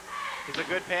 He's a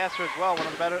good passer as well, one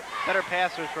of the better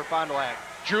passers for Fond du Lac.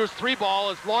 Drew's three ball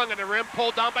is long on the rim,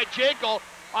 pulled down by Jekyll.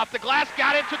 Off the glass,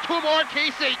 got into 2 more,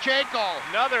 Casey Jekyll.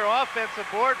 Another offensive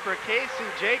board for Casey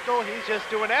Jekyll. He's just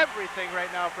doing everything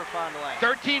right now for Fond du Lac.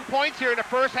 13 points here in the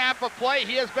first half of play.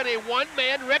 He has been a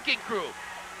one-man wrecking crew.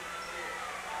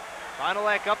 Fond du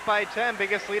Lac up by 10,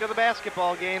 biggest lead of the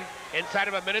basketball game. Inside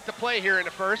of a minute to play here in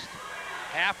the first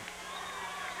half.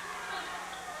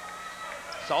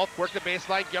 South worked the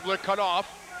baseline. Gebler cut off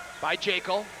by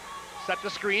Jekyll. Set the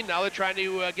screen. Now they're trying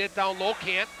to get it down low.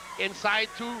 Can't. Inside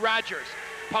to Rogers.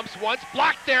 Pumps once,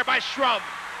 blocked there by Schrum.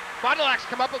 Fond du Lac's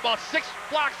come up about 6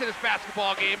 blocks in this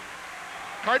basketball game.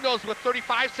 Cardinals with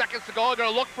 35 seconds to go are going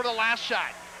to look for the last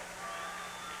shot.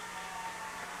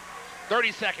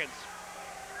 30 seconds.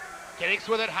 Koenig's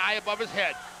with it high above his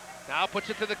head. Now puts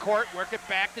it to the court, work it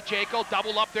back to Jekyll.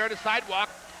 Double up there on the sidewalk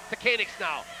to Koenig's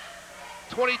now.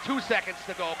 22 seconds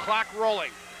to go, clock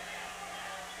rolling.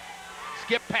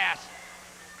 Skip pass.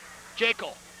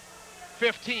 Jekyll,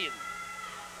 15.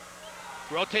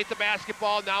 Rotate the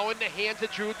basketball now in the hands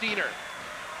of Drew Diener.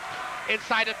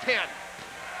 Inside of 10.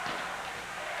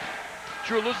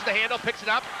 Drew loses the handle, picks it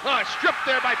up. Stripped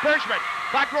there by Bergman.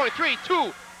 Clock rolling, 3,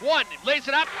 2, 1. Lays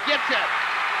it up, gets it.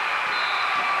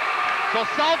 So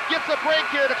South gets a break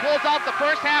here to close out the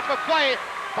first half of play.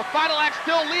 But Fond du Lac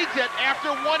still leads it after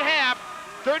one half,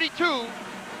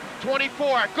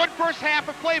 32-24. Good first half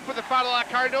of play for the Fond du Lac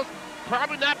Cardinals.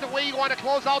 Probably not the way you want to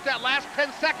close out that last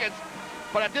 10 seconds.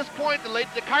 But at this point,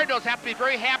 the Cardinals have to be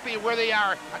very happy where they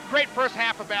are. A great first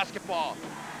half of basketball.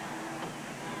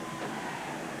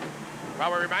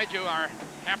 Well, we remind you, our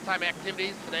halftime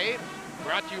activities today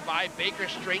brought to you by Baker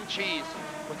String Cheese.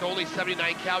 With only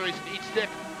 79 calories in each stick,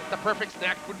 it's the perfect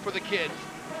snack food for the kids.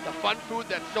 The fun food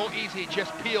that's so easy,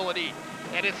 just peel and eat.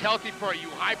 And it's healthy for you.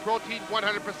 High protein,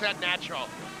 100% natural.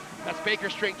 That's Baker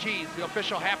String Cheese, the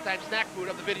official halftime snack food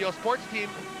of the video sports team.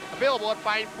 Available at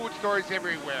fine food stores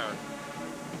everywhere.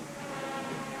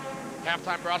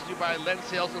 Halftime brought to you by Lens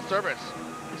Sales and Service.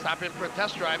 Stop in for a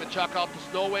test drive and check out the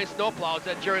Snowway snowplows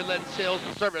at Jerry Lens Sales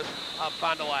and Service of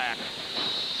Fond du Lac.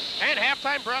 And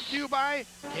halftime brought to you by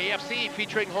KFC,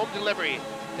 featuring home delivery.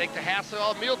 Take the hassle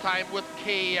of mealtime with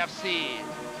KFC.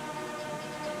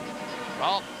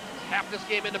 Well, half this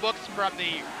game in the books from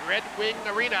the Red Wing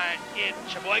Arena in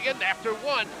Sheboygan. After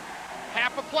one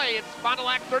half of play, it's Fond du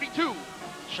Lac 32,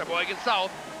 Sheboygan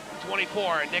South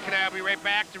 24. Nick and I will be right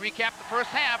back to recap the first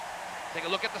half. Take a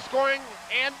look at the scoring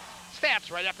and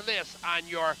stats right after this on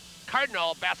your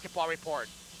Cardinal Basketball Report.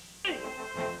 All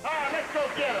right, let's go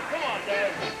get him. Come on,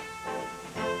 Dad.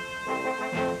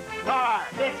 All right,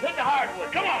 let's hit the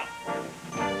hardwood. Come on.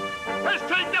 Let's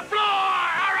take the floor.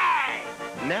 All right.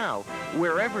 Now,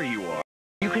 wherever you are,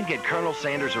 you can get Colonel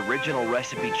Sanders' original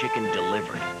recipe chicken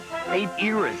delivered. 8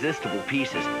 irresistible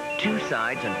pieces, 2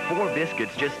 sides, and 4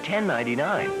 biscuits, just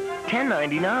 $10.99.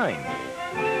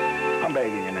 $10.99. I'm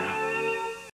begging you now.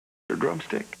 Your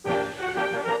drumstick?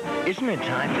 Isn't it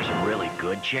time for some really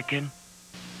good chicken?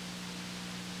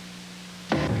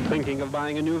 Thinking of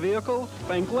buying a new vehicle?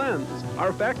 Think Lens.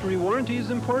 Our factory warranty is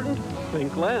important?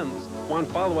 Think Lens.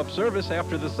 Want follow-up service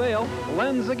after the sale?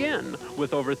 Lens again.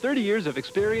 With over 30 years of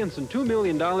experience and $2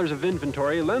 million of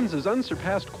inventory, Lens's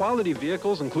unsurpassed quality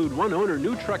vehicles include one-owner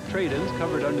new truck trade-ins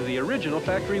covered under the original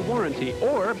factory warranty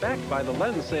or backed by the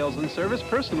Lens Sales and Service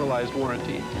personalized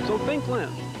warranty. So think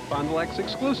Lens. Fond du Lac's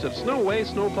exclusive Snowway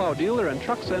snowplow dealer and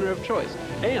truck center of choice.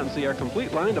 And see our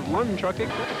complete line of Lund truck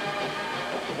equipment.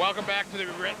 Welcome back to the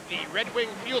Red Wing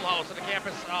Fuel House at the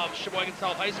campus of Sheboygan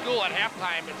South High School. At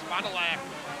halftime, it's Fond du Lac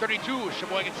 32,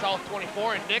 Sheboygan South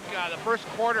 24. And Nick, the first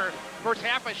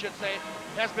half, I should say,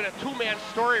 has been a two-man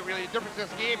story, really. The difference in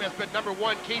this game has been, number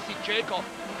one, Casey Jekyll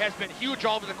has been huge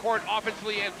all over the court,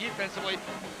 offensively and defensively.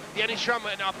 Danny Schrum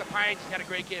off the Pines has had a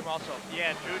great game also.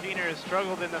 Yeah, Drew Diener has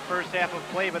struggled in the first half of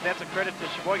play, but that's a credit to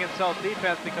Sheboygan South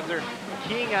defense because they're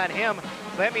keying on him.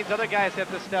 So that means other guys have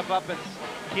to step up, and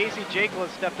Casey Jekyll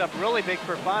has stepped up really big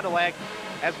for Fond du Lac,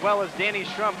 as well as Danny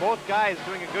Schrum. Both guys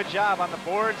doing a good job on the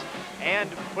boards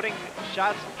and putting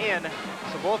shots in.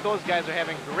 So both those guys are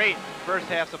having great first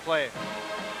halves of play.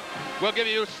 We'll give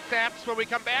you stats when we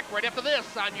come back right after this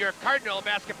on your Cardinal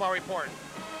Basketball Report.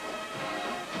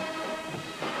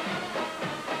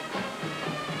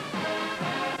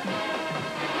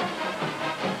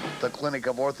 The Clinic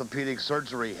of Orthopedic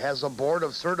Surgery has a board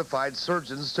of certified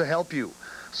surgeons to help you.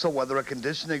 So whether a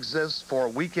condition exists for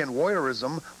weekend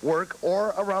voyeurism, work,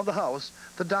 or around the house,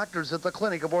 the doctors at the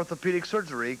Clinic of Orthopedic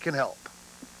Surgery can help.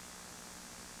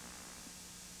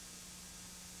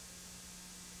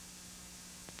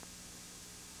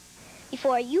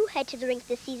 Before you head to the rink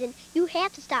this season, you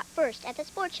have to stop first at the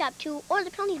Sports Shop 2 or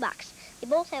the Penalty Box. They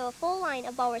both have a full line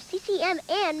of our CCM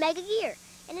and Mega gear,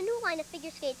 and a new line of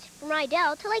figure skates from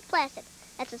Rydell to Lake Placid.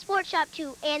 That's the Sports Shop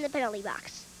 2 and the Penalty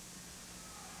Box.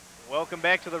 Welcome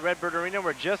back to the Redbird Arena.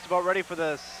 We're just about ready for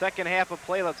the second half of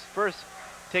play. Let's first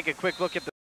take a quick look at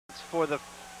the for the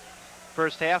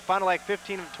first half. Fond du Lac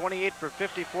 15 of 28 for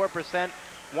 54%,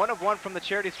 1 of 1 from the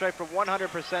charity stripe for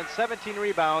 100%, 17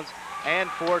 rebounds, and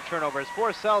 4 turnovers.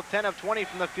 For South, 10 of 20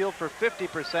 from the field for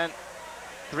 50%,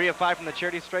 3 of 5 from the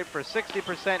charity stripe for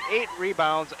 60%, 8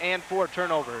 rebounds, and 4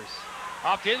 turnovers.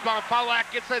 Off the inbound, Fond du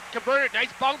Lac gets it converted.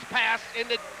 Nice bounce pass,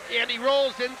 and he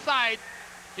rolls inside.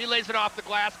 He lays it off the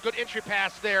glass. Good entry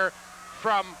pass there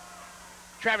from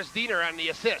Travis Diener on the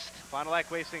assist. Fond du Lac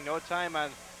wasting no time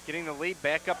on getting the lead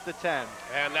back up to 10.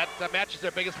 And that matches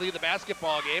their biggest lead of the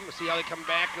basketball game. We'll see how they come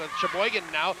back with Sheboygan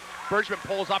now. Bergman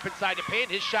pulls up inside the paint.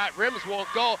 His shot rims won't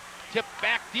go. Tipped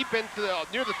back deep into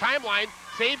near the timeline.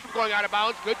 Saved from going out of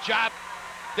bounds. Good job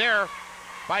there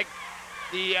by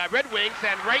the Red Wings.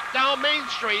 And right down Main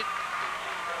Street,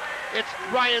 it's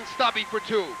Ryan Stubby for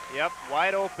 2. Yep,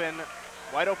 wide open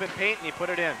paint, and he put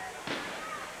it in.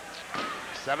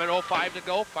 7:05 to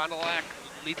go. Fond du Lac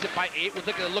leads it by 8. We'll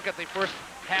take a look at the first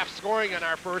half scoring on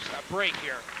our first break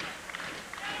here.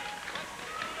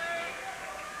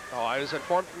 Oh, I was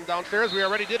informed from downstairs we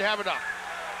already did have enough.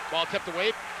 Ball tipped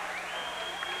away.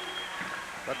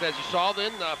 But as you saw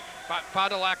then,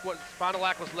 Fond du Lac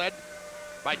was led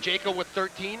by Jacob with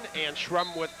 13 and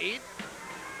Schrum with 8.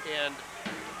 And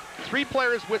 3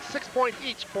 players with 6 points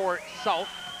each for South.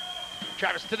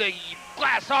 Travis to the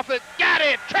glass off it, got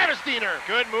it, Travis Diener.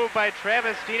 Good move by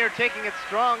Travis Diener, taking it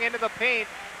strong into the paint.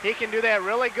 He can do that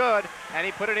really good, and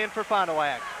he put it in for Fond du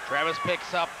Lac. Travis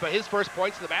picks up his first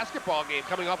points in the basketball game,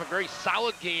 coming off a very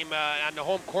solid game on the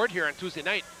home court here on Tuesday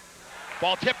night.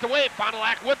 Ball tipped away, Fond du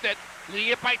Lac with it, leading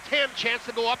it by 10, chance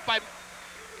to go up by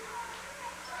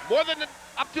more than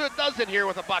up to a dozen here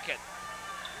with a bucket.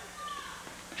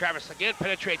 Travis again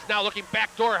penetrates, now looking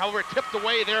backdoor, however tipped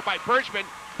away there by Bergman,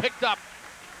 picked up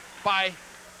by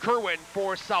Kerwin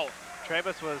for South.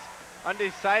 Travis was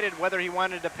undecided whether he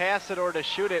wanted to pass it or to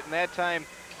shoot it, and that time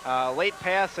late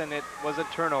pass, and it was a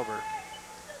turnover.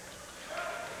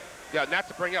 Yeah, not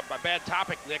to bring up a bad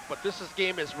topic, Nick, but this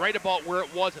game is right about where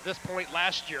it was at this point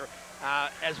last year.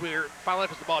 As we were finally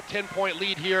with about a 10-point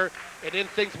lead here, and then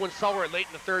things went sour late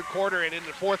in the third quarter, and in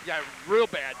the fourth got real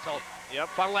bad. So yep.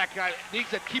 Fond du Lac needs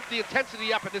to keep the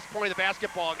intensity up at this point of the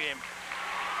basketball game.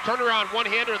 Turnaround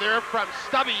one-hander there from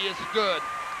Stubby is good.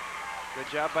 Good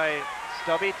job by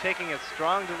Stubby taking it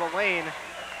strong to the lane.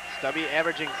 Stubby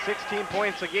averaging 16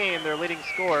 points a game, their leading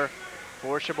scorer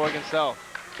for Sheboygan South.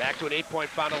 Back to an 8-point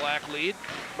Fond du Lac lead.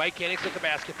 Mike Koenigs with the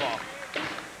basketball.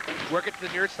 Work it to the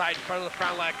near side in front of the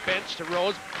Fond du Lac bench to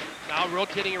Rose. Now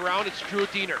rotating around, it's Drew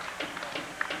Diener.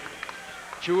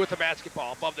 Drew with the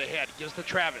basketball above the head, gives to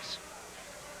Travis.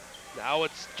 Now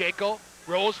it's Jaco.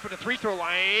 Rose for the free throw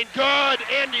line. Good,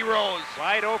 Andy Rose.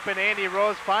 Wide open, Andy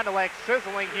Rose. Fond du Lac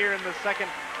sizzling here in the second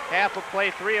half of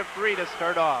play. 3 of 3 to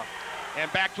start off.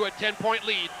 And back to a 10-point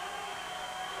lead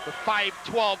with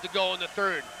 5:12 to go in the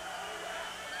third.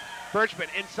 Birchman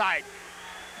inside.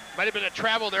 Might have been a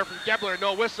travel there from Gebler.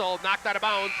 No whistle, knocked out of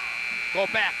bounds. Go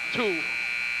back to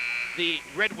the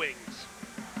Red Wings.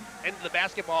 End of the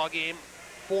basketball game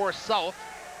for South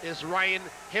is Ryan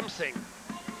Himsing.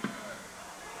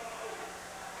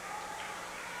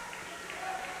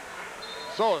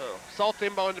 So South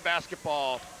inbound the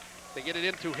basketball. They get it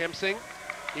into Himsing.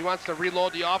 He wants to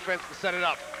reload the offense to set it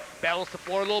up. Balance the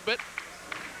floor a little bit.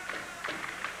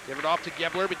 Give it off to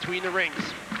Gebler between the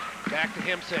rings. Back to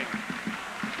Himsing.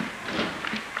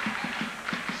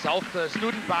 South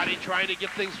student body trying to get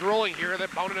things rolling here. They're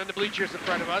pounding on the bleachers in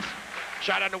front of us.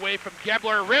 Shot on the way from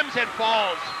Gebler, rims and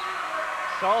falls.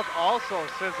 South also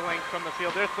sizzling from the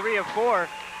field. They're 3 of 4.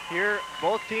 Here,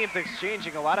 both teams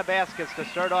exchanging a lot of baskets to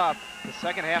start off the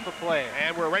second half of play.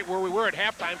 And we're right where we were at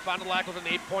halftime. Fond du Lac with an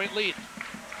 8-point lead.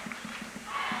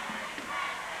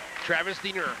 Travis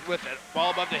Diener with it.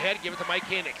 Ball above the head, give it to Mike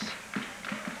Koenigs.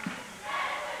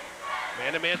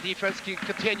 Man-to-man defense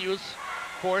continues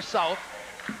for South.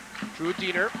 Drew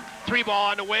Diener,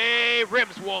 3-ball on the way,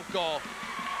 rims won't go.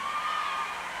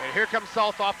 And here comes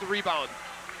South off the rebound.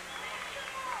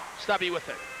 Stubby with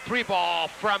it. 3-ball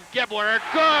from Gebler,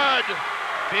 good!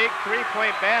 Big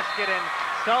 3-point basket, and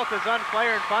South is on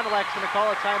fire, and Fond du Lac's going to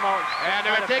call a timeout. And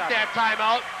they're going to take that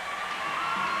timeout.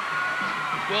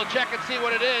 We'll check and see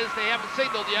what it is. They haven't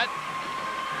signaled yet.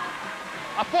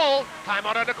 A full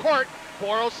timeout on the court.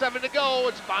 4:07 to go.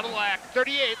 It's Fond du Lac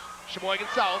 38, Sheboygan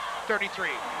South 33.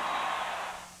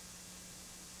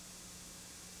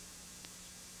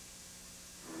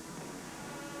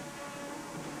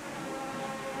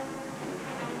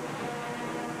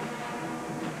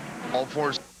 All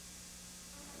four.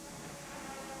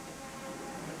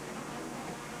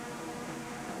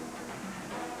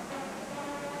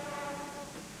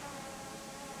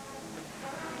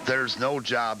 There's no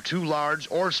job too large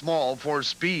or small for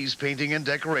Spies Painting and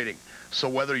Decorating. So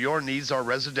whether your needs are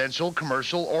residential,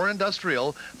 commercial, or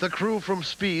industrial, the crew from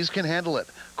Spies can handle it.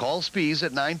 Call Spies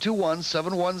at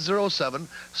 921-7107,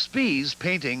 Spies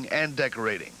Painting and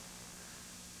Decorating.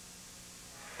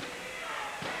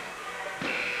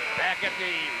 Back at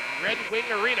the Red Wing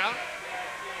Arena,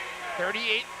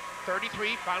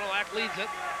 38-33, Fond du Lac leads it.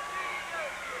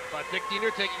 But Dick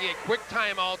Diener taking a quick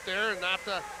time out there and not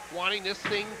wanting this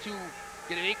thing to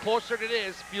get any closer than it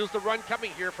is. Feels the run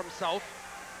coming here from South.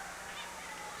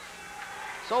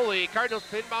 So the Cardinals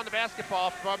inbound the basketball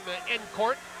from the end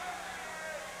court.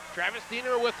 Travis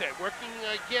Diener with it, working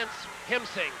against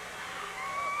Himsing.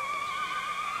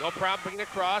 No problem bringing it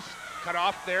across. Cut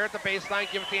off there at the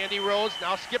baseline, give it to Andy Rose.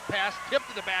 Now skip pass, tip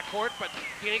to the backcourt, but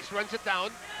Phoenix runs it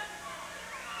down.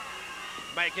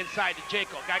 Mike inside to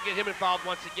Jaco. Got to get him involved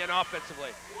once again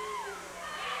offensively.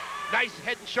 Nice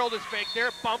head and shoulders fake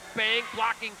there. Bump, bang,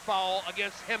 blocking foul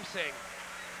against Himsing.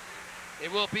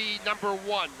 It will be number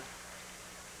 1.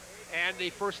 And the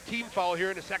first team foul here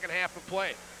in the second half of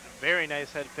play. Very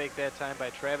nice head fake that time by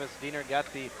Travis Diener.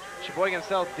 Got the Sheboygan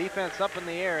South defense up in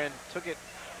the air and took it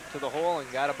to the hole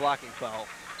and got a blocking foul.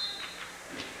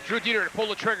 Drew Diener to pull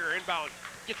the trigger, inbound.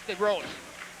 Gets the Rose.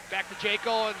 Back to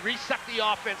Jaco and reset the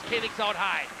offense. Koenigs out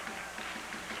high.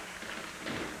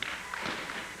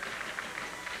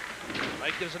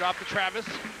 Mike gives it off to Travis.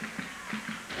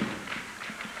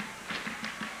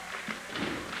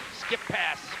 Skip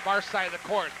pass, far side of the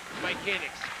court. Mike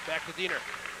Koenigs, back to Diener.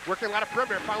 Working a lot of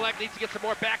perimeter. Fond du Lac needs to get some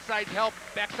more backside help,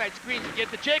 backside screens. Get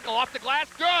to Jaco off the glass,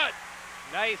 good!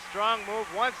 Nice, strong move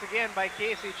once again by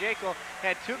Casey Jaco.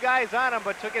 Had 2 guys on him,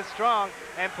 but took it strong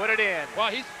and put it in.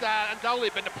 Well, he's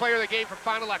undoubtedly been the player of the game for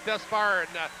Fond du Lac thus far, and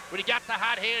when he got the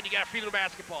hot hand, you got to feed him the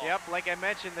basketball. Yep, like I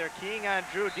mentioned, they're keying on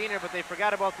Drew Diener, but they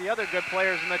forgot about the other good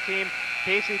players in the team.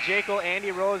 Casey Jaco,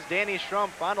 Andy Rose, Danny Schrum.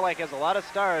 Fond du Lac has a lot of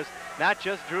stars, not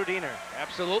just Drew Diener.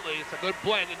 Absolutely, it's a good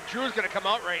blend, and Drew's going to come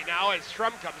out right now as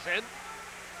Schrum comes in.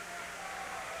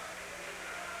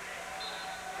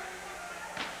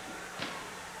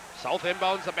 South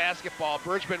inbounds the basketball.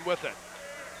 Birchman with it.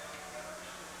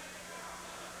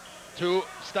 To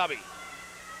Stubby.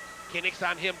 Koenig's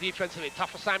on him defensively.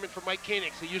 Tough assignment for Mike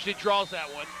Koenig. He usually draws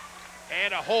that one.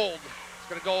 And a hold. It's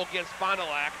going to go against Fond du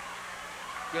Lac.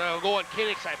 Going to go on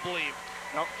Koenig's, I believe.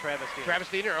 Nope, Travis Diener. Travis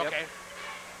Diener, Yep. okay.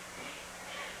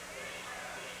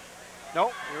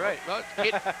 Nope, you're right. No,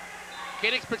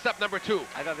 Koenig's picks up number 2.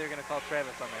 I thought they were going to call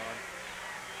Travis on that one.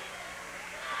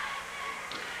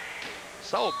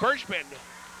 So Bergman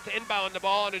to inbound the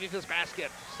ball underneath his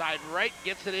basket. Side right,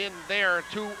 gets it in there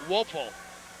to Wolfel.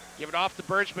 Give it off to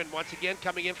Bergman once again,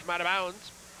 coming in from out of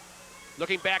bounds.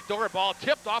 Looking back door, ball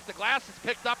tipped off the glass. It's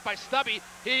picked up by Stubby.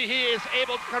 He is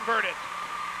able to convert it.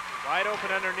 Wide open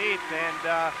underneath,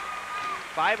 and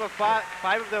 5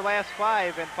 of their last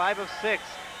 5 and 5 of 6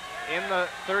 in the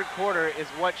third quarter is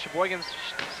what Sheboygan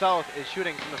South is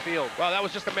shooting from the field. Well, that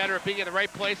was just a matter of being in the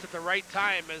right place at the right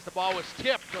time as the ball was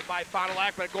tipped by Fond du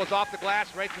Lac, but it goes off the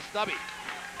glass right to Stubby.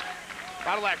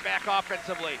 Fond du Lac back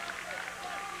offensively.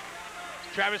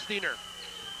 Travis Diener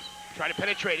trying to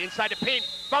penetrate inside the paint.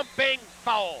 Bump, bang,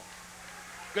 foul.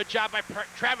 Good job by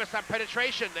Travis on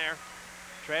penetration there.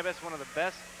 Travis, one of the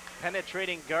best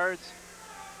penetrating guards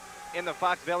in the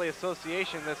Fox Valley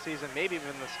Association this season, maybe even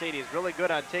in the state. He's really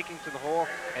good on taking to the hole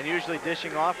and usually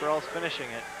dishing off or else finishing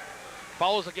it.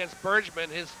 Fouls against Bergman,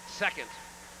 his second.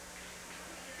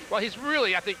 Well, he's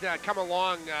really, I think, come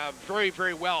along very,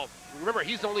 very well. Remember,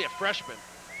 he's only a freshman.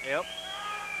 Yep.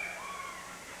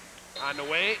 On the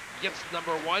way, gets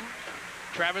number 1.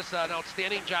 Travis, an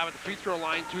outstanding job at the free throw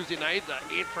line Tuesday night, the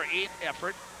 8 for 8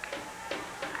 effort.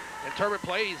 In tournament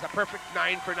play, he's a perfect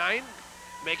 9 for 9.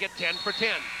 Make it 10 for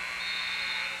 10.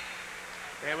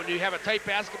 And when you have a tight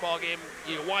basketball game,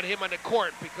 you want him on the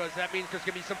court because that means there's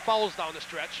going to be some fouls down the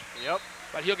stretch. Yep.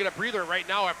 But he'll get a breather right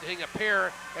now after hitting a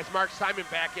pair as Mark Simon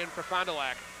back in for Fond du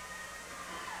Lac.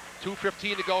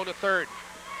 2:15 to go in the third.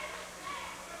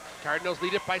 Cardinals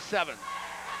lead it by 7.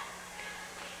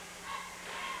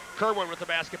 Kerwin with the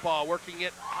basketball, working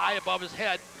it high above his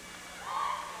head.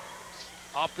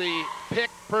 Off the pick,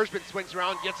 Bergman swings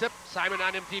around, gets it. Simon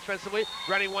on him defensively,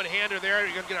 running one-hander there.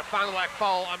 You're going to get a Fond du Lac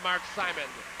foul on Mark Simon.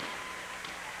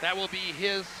 That will be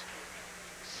his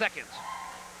second.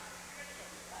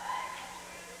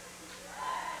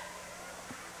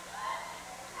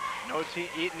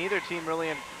 Neither team really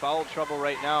in foul trouble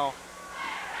right now.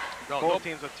 Both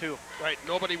teams with 2. Right,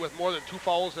 nobody with more than 2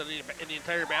 fouls in the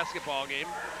entire basketball game.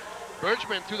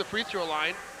 Bergman to the free throw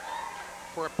line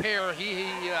for a pair.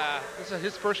 This is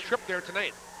his first trip there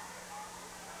tonight.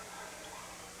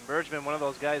 Bergman, one of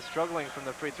those guys struggling from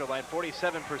the free throw line,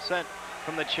 47%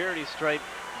 from the charity stripe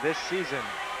this season.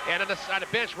 And on the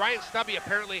bench, Ryan Stubby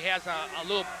apparently has a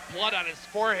little blood on his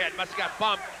forehead, must have got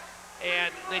bumped.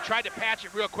 And they tried to patch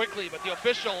it real quickly, but the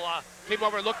official came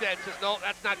over and looked at it and says, no,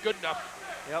 that's not good enough.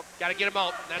 Yep. Got to get him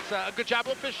out. That's a good job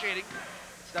of officiating.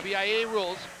 It's WIA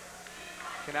rules.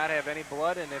 Cannot have any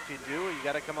blood, and if you do, you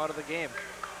got to come out of the game.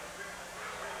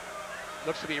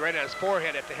 Looks to be right on his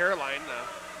forehead at the hairline.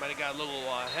 Might have got a little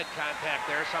head contact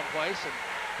there someplace. And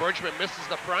Bergman misses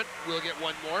the front. We'll get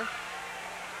one more.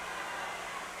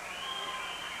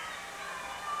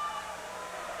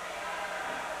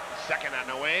 Second on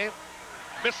the way.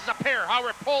 Misses a pair.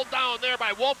 Howard pulled down there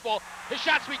by Wolfel. His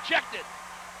shot's rejected.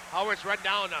 Howard's run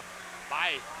down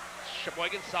by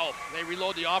Sheboygan South. They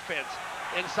reload the offense.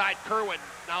 Inside Kerwin.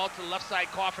 Now to the left side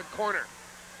coffin corner.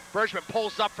 Bergman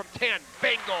pulls up from 10.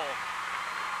 Bingo.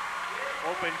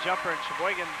 Open jumper, and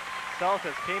Sheboygan South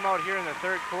has came out here in the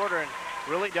third quarter and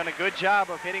really done a good job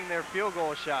of hitting their field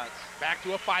goal shots. Back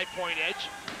to a 5-point edge.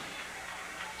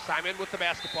 Simon with the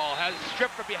basketball. Has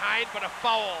stripped from behind, but a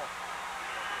foul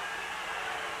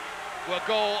will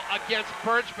go against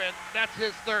Bergman. That's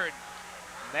his third.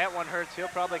 That one hurts. He'll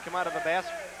probably come out of the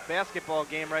basketball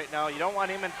game right now. You don't want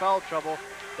him in foul trouble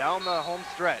down the home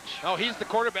stretch. Oh, he's the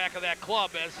quarterback of that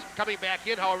club. As coming back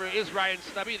in, however, is Ryan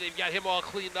Stubby. They've got him all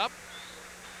cleaned up.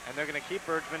 And they're going to keep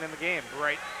Bergman in the game.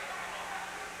 Right.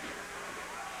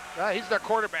 He's their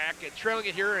quarterback, and trailing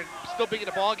it here and still being in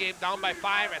the ball game, down by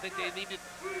 5. I think they need to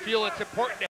feel it's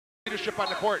important to have leadership on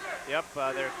the court. Yep,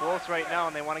 they're close right now,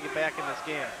 and they want to get back in this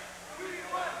game.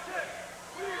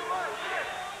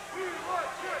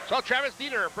 So Travis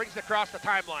Diener brings it across the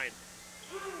timeline.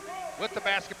 With the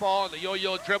basketball and the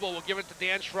yo-yo dribble, will give it to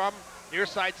Dan Schrum, near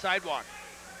side sidewalk.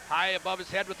 High above his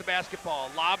head with the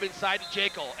basketball. Lob inside to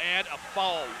Jekyll, and a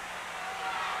foul.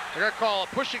 They're going to call a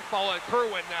pushing foul on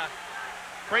Kerwin.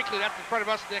 Frankly, that's in front of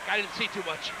us, Nick. I didn't see too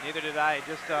much. Neither did I.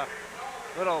 Just a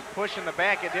little push in the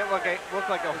back. It didn't look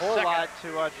like a whole lot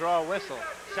to draw a whistle.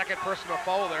 Second personal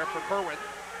foul there for Kerwin.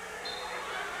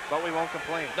 But we won't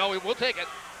complain. No, we will take it.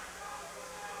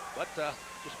 But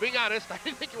just being honest, I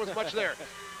didn't think there was much there.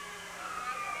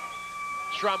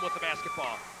 Schrum with the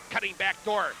basketball. cutting back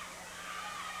door.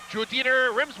 Drew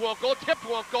Diener, rims won't go, tip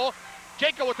won't go.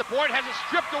 Jekyll with the board, has it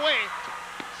stripped away.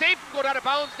 Safe from going out of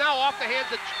bounds now, off the hands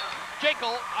of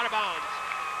Jekyll, out of bounds.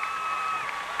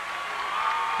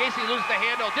 Casey loses the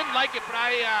handle, didn't like it, but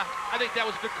I think that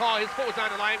was a good call. His foot was on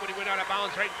the line when he went out of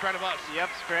bounds right in front of us. Yep,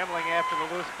 scrambling after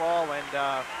the loose ball and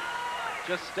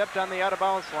just stepped on the out of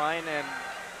bounds line and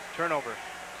turnover.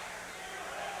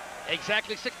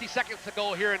 Exactly 60 seconds to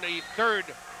go here in the third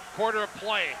quarter of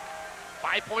play.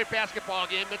 5-point basketball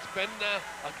game. It's been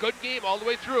a good game all the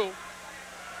way through.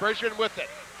 Bergeron with it.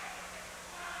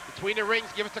 Between the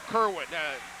rings, give it to Kerwin.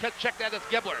 Check that, that's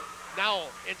Gebler. Now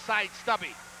inside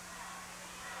Stubby.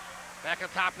 Back on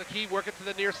top of the key, working to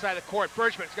the near side of the court.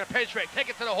 Bergeron's going to penetrate, take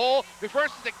it to the hole.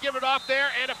 Reverses to give it off there,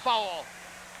 and a foul.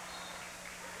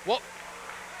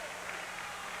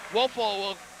 Wolfel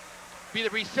will be the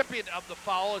recipient of the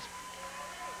foul.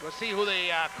 We'll see who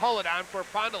they call it on for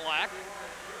Fond du Lac.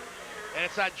 And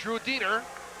it's on Drew Diener,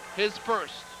 his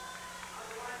first.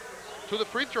 To the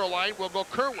free throw line will go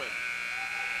Kerwin.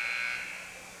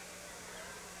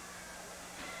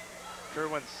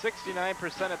 Kerwin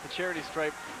 69% at the charity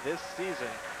stripe this season.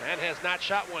 And has not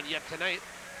shot one yet tonight.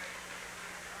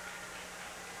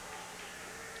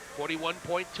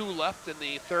 41.2 left in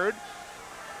the third.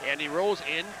 Andy Rose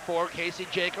in for Casey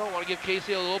Jekyll. I want to give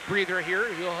Casey a little breather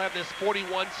here. He'll have this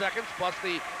 41 seconds plus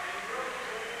the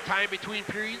time between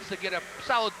periods to get a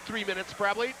solid 3 minutes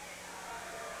probably.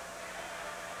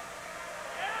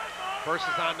 First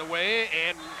is on the way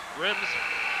and rims.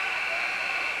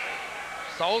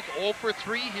 South 0 for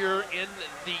 3 here in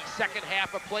the second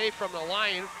half of play from the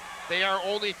line. They are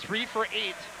only 3 for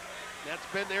 8. That's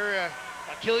been their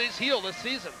Achilles heel this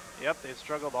season. Yep, they've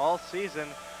struggled all season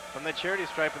from the charity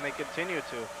stripe, and they continue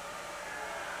to.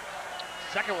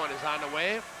 Second one is on the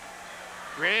way.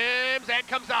 Rims and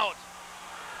comes out.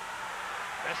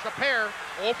 That's the pair.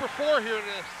 0 for 4 here in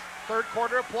the third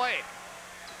quarter of play.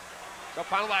 So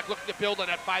Fond du Lac looking to build on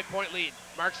that 5-point lead.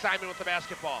 Mark Simon with the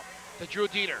basketball to Drew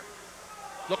Diener.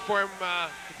 Look for him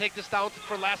to take this down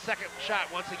for last second shot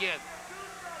once again.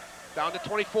 Down to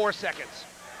 24 seconds.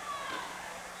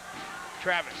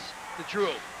 Travis to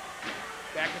Drew.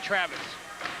 Back to Travis.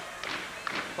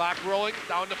 Clock rolling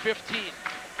down to 15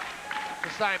 to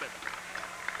Simon.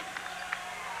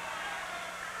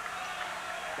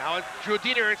 Now it's Drew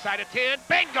Diener inside of 10.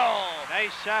 Bingo!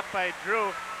 Nice shot by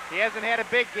Drew. He hasn't had a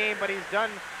big game, but he's done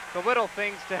the little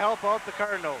things to help out the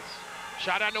Cardinals.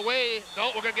 Shot on the way. No,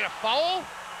 we're going to get a foul.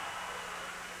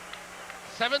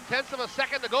 7/10 of a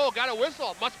second to go. Got a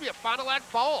whistle. Must be a Fond du Lac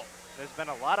foul. There's been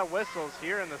a lot of whistles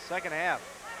here in the second half.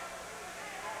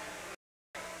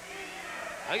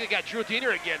 I think they got Drew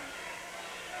Diener again.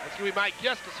 That's going to be my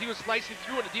guess because he was slicing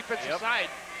through on the defensive side.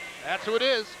 That's who it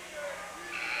is.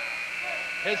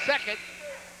 His second.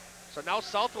 So now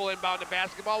South will inbound the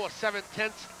basketball with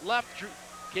 7/10 left.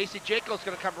 Casey Jekyll is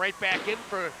going to come right back in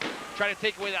for trying to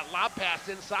take away that lob pass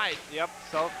inside. Yep,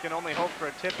 South can only hope for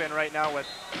a tip in right now with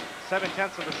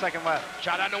 7/10 of the second left.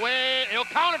 Shot on the way. He'll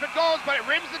count if it goes, but it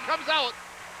rims and comes out.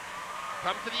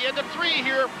 Come to the end of 3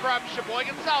 here from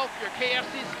Sheboygan South, your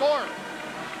KFC score.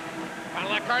 Fond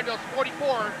du Lac Cardinals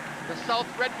 44, the South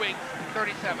Red Wings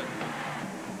 37.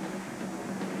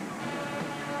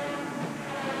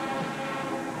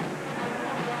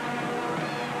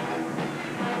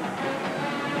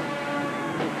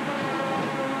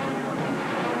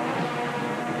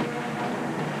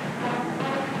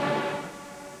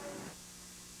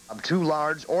 Too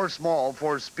large or small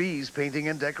for Spies Painting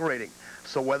and Decorating.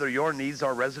 So whether your needs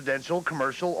are residential,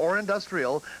 commercial, or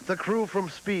industrial, the crew from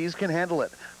Spies can handle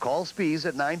it. Call Spies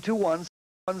at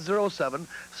 921-107,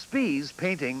 Spies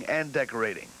Painting and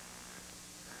Decorating.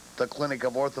 The Clinic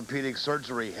of Orthopedic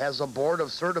Surgery has a board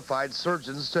of certified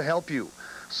surgeons to help you.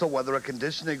 So whether a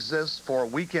condition exists for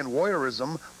weekend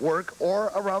voyeurism, work, or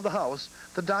around the house,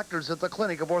 the doctors at the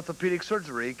Clinic of Orthopedic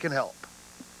Surgery can help.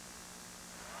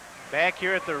 Back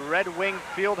here at the Red Wing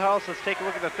Fieldhouse, let's take a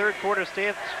look at the third quarter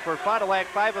stats for Fond du Lac.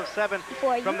 5 of 7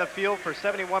 from the field for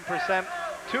 71%,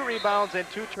 2 rebounds and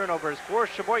 2 turnovers. For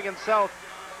Sheboygan South,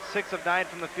 6 of 9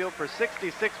 from the field for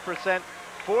 66%,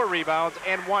 4 rebounds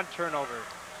and 1 turnover.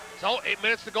 So 8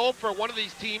 minutes to go for one of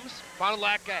these teams. Fond du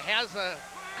Lac has a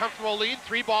comfortable lead.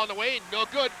 3 ball in the way, no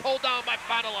good. Pulled down by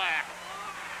Fond du Lac.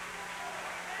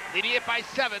 Leading it by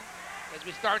 7 as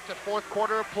we start the fourth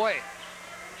quarter of play.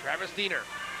 Travis Diener.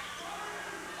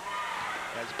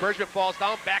 As Bergeron falls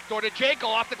down, backdoor to Jekyll,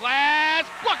 off the glass,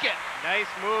 bucket! Nice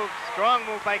move, strong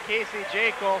move by Casey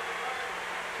Jekyll.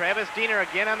 Travis Diener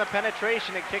again on the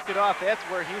penetration and kicked it off. That's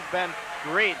where he's been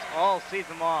great all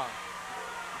season long.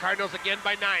 Cardinals again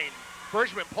by 9.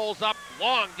 Bergeron pulls up,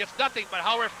 Long gets nothing, but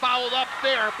Howard fouled up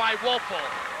there by Wolfel.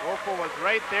 Wolfel was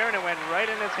right there, and it went right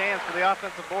in his hands for the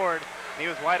offensive board. He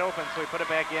was wide open, so he put it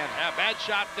back in. Yeah, bad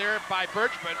shot there by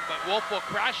Birchman, but Wolfel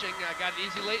crashing got an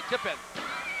easy late tip in.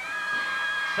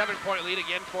 7-point lead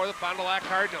again for the Fond du Lac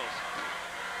Cardinals.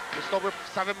 Just over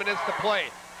 7 minutes to play.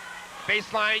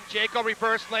 Baseline, Jaco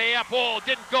reverse layup. Oh,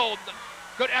 didn't go.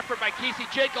 Good effort by Casey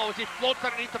Jaco as he floats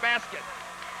underneath the basket.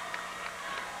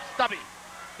 Stubby,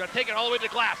 gonna take it all the way to the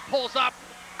glass. Pulls up,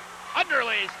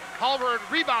 underlays. Halvard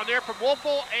rebound there from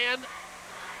Wolfel, and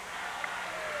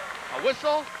a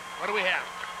whistle. What do we have?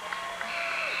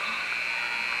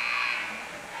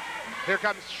 Here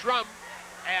comes Schrum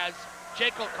as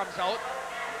Jaco comes out.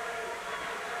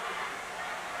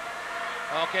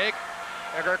 Okay,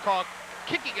 they're gonna call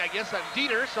kicking, I guess, on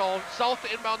Diener, so South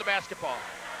to inbound the basketball.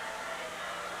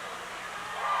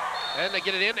 And they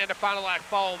get it in, and a Fond du Lac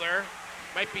foul there.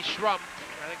 Might be Schrum.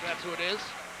 I think that's who it is.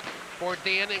 For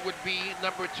Dan, it would be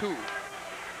number 2.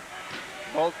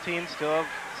 Both teams still have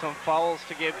some fouls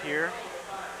to give here.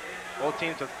 Both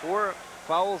teams with 4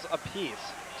 fouls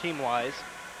apiece, team-wise.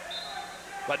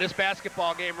 But this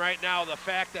basketball game right now, the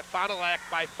fact that Fond du Lac,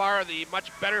 by far the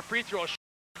much better free throw, should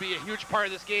be a huge part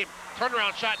of this game.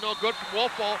 Turnaround shot, no good from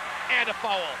Wolfel, and a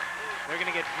foul. They're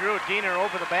going to get Drew Diener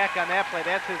over the back on that play.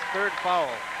 That's his 3rd foul.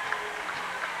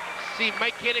 See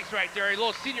Mike Koenig's right there, a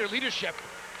little senior leadership,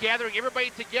 gathering everybody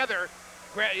together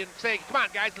and saying, come on,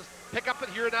 guys, let's pick up it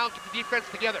here now and get the defense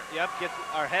together. Yep, get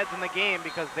our heads in the game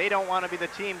because they don't want to be the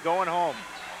team going home.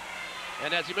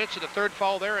 And as you mentioned, the 3rd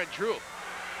foul there on Drew.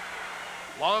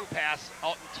 Long pass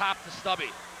out and top to Stubby.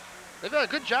 They've done a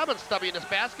good job on Stubby in this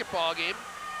basketball game.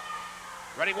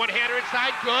 Running one-hander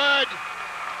inside, good.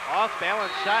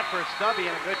 Off-balance shot for Stubby,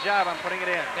 and a good job on putting it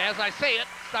in. As I say it,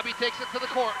 Stubby takes it to the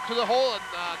court, to the hole, and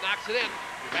knocks it in.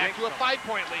 Back to a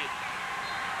 5-point lead.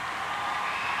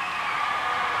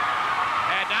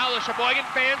 And now the Sheboygan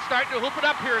fans starting to hoop it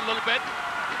up here a little bit.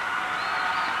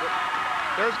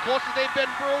 They're as close as they've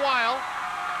been for a while.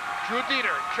 Drew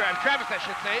Diener, Travis, I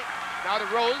should say. Now to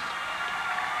Rose.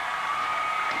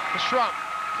 To Schrum.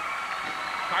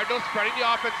 Cardinals spreading the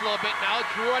offense a little bit now.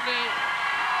 Drew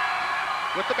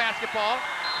with the basketball.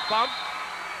 Bump.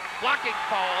 Blocking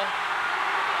foul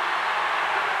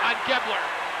on Gebler.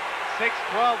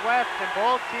 6:12 left, and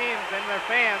both teams and their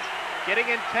fans getting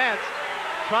intense,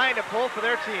 trying to pull for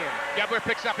their team. Gebler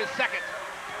picks up his 2nd.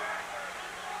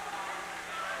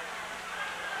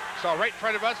 So right in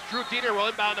front of us, Drew Diener will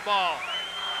inbound the ball.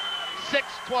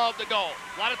 6:12 to go.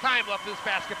 A lot of time left in this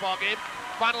basketball game.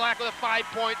 Fond du Lac with a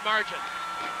 5-point margin.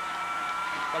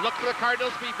 But look for the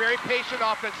Cardinals to be very patient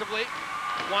offensively.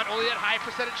 Want only that high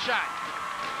percentage shot.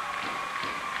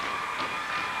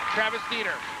 Travis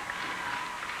Diener.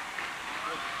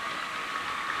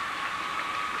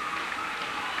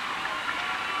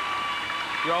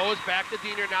 Throws back to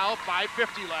Diener now,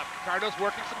 5:50 left. Cardinals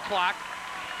working some clock.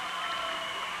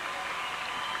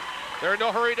 They're in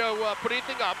no hurry to put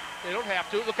anything up. They don't have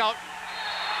to. Look out.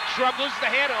 Schrum loses the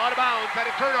handle out of bounds, and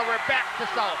a turnover back to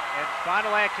South. And Fond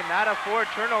du Lac cannot afford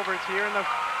turnovers here in the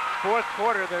 4th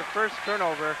quarter, their first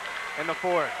turnover in the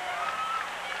 4th.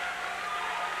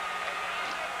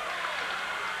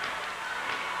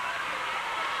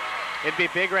 It'd be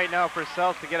big right now for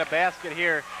South to get a basket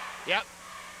here. Yep,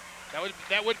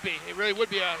 that would be. It really would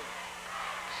be a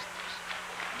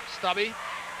Stubby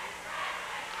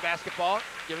basketball.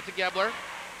 Give it to Gebler.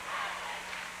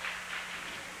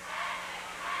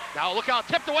 Now look out,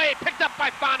 tipped away, picked up by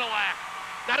Fond du Lac.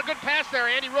 Not a good pass there.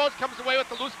 Andy Rose comes away with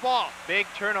the loose ball. Big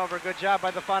turnover, good job by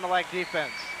the Fond du Lac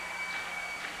defense.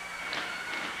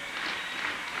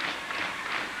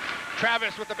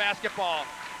 Travis with the basketball.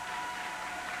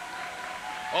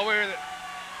 Over here,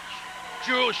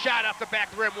 Drew shot off the back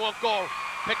of the rim, won't go.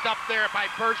 Picked up there by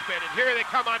Birchman, and here they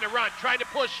come on the run, trying to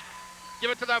push,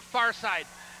 give it to the far side.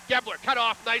 Gebler cut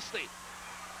off nicely.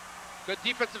 Good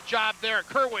defensive job there.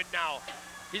 Kerwin now.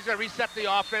 He's going to reset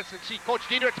the offense and see Coach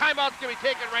Diener. Timeout's going to be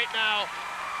taken right now.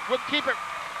 We'll keep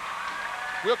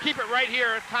it right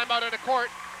here. Timeout on the court.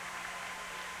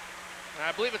 And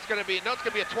I believe it's going to be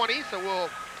a 20, so we'll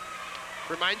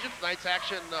remind you tonight's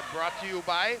action brought to you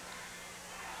by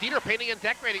Diener Painting and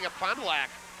Decorating of Fond du Lac.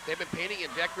 They've been painting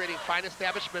and decorating fine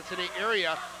establishments in the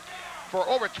area for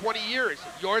over 20 years.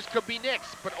 Yours could be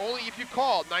next, but only if you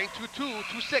call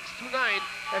 922-2629.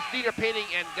 That's Diener Painting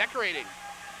and Decorating.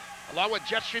 Along with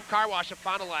Jetstream Car Wash of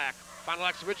Fond du Lac. Fond du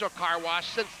Lac's original car wash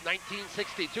since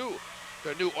 1962.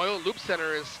 Their new oil and loop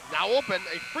center is now open,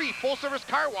 a free full-service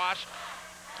car wash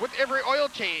with every oil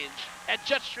change at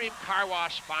Jetstream Car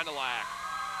Wash Fond du Lac.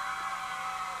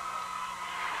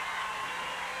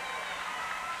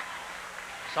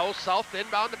 So South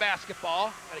inbound the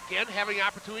basketball, and again having an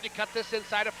opportunity to cut this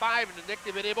inside of 5. And Nick,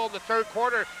 they've been able in the third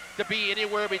quarter to be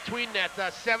anywhere between that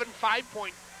 7-5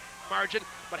 point margin,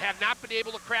 but have not been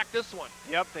able to crack this one.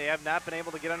 Yep, they have not been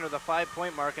able to get under the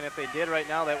 5-point mark, and if they did right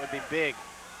now, that would be big.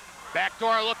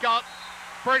 Backdoor lookout.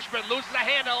 Bergman loses a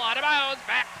handle, out of bounds,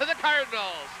 back to the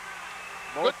Cardinals.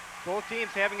 Both teams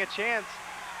having a chance.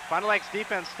 Fond du Lac's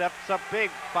defense steps up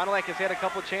big. Fond du Lac has had a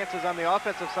couple chances on the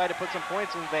offensive side to put some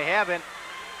points in. They haven't.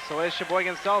 So is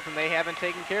Sheboygan South, and they haven't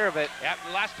taken care of it. Yeah,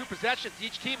 the last 2 possessions,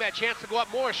 each team had a chance to go up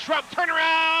more. Schrum, turn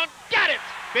around, got it!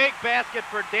 Big basket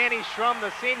for Danny Schrum,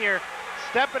 the senior,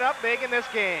 stepping up big in this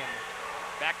game.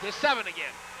 Back to 7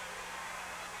 again.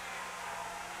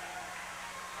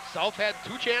 South had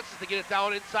 2 chances to get it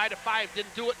down inside of 5,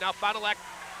 didn't do it. Now Fond du Lac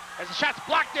has the shots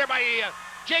blocked there by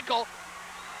Jekyll.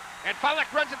 And Fond du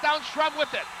Lac runs it down, Schrum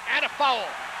with it, and a foul.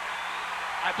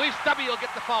 I believe Stubby will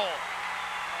get the foul.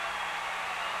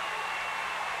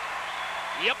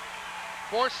 Yep,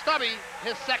 for Stubby,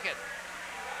 his second.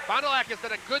 Fond du Lac has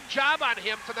done a good job on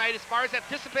him tonight as far as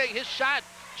anticipating his shot.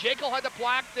 Jekyll had the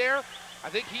block there. I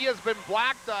think he has been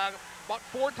blocked about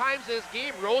 4 times in this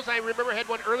game. Rose, I remember, had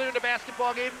one earlier in the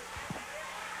basketball game.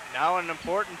 Now an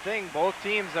important thing, both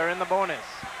teams are in the bonus.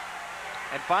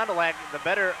 And Fond du Lac, the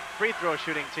better free throw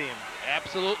shooting team.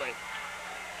 Absolutely.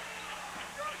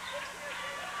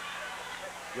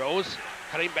 Rose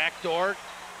cutting back door,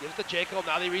 gives to Jekyll,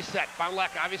 now they reset. Fond du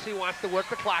Lac obviously wants to work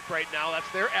the clock right now. That's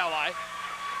their ally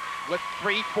with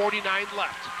 3:49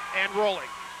 left and rolling.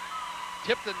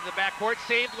 Tipped into the backcourt,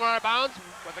 saved, going out of bounds.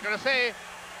 What they're going to say?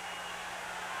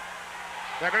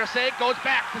 They're going to say it goes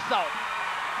back to South.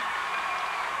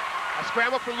 A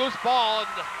scramble for loose ball, and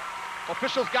the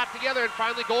officials got together and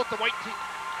finally go with the white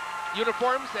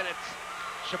uniforms, and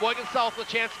it's Sheboygan South with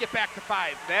a chance to get back to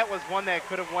 5. That was one that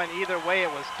could have went either way.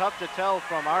 It was tough to tell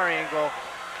from our angle.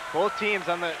 Both teams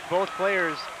both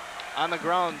players on the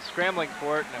ground scrambling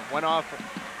for it, and it went off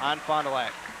on Fond du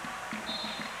Lac.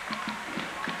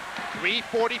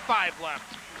 3:45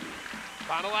 left.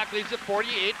 Fond du Lac leads at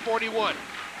 48-41.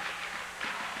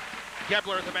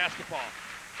 Gebler with the basketball.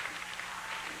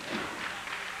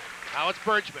 Now it's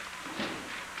Bergman.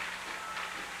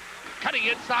 Cutting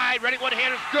inside, running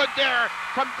one-hander's good there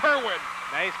from Kerwin.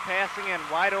 Nice passing and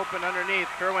wide open underneath.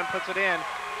 Kerwin puts it in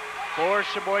for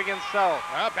Sheboygan South.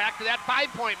 Well, back to that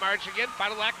 5-point margin again.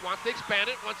 Fond du Lac wants to expand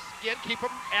it. Once again, keep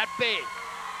them at bay.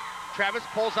 Travis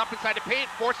pulls up inside the paint,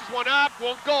 forces one up,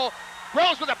 won't go.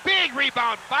 Rose with a big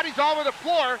rebound, bodies all over the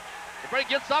floor. Everybody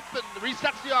gets up and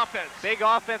resets the offense. Big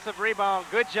offensive rebound.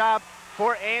 Good job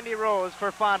for Andy Rose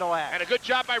for Fond du Lac. And a good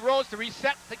job by Rose to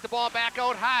reset, take the ball back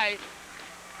out high.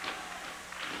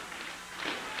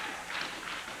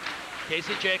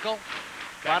 Casey Jekyll,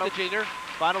 back to Jeter.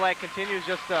 Fond du Lac continues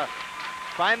just to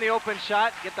find the open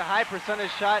shot, get the high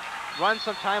percentage shot, run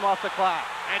some time off the clock.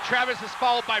 And Travis is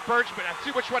followed by Bergman. I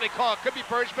see which one they call it. Could be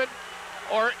Bergman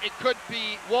or it could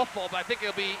be Wolfel, but I think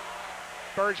it'll be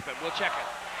Bergman. We'll check it.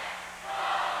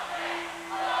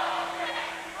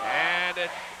 And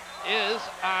it is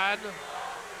on,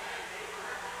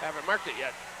 haven't marked it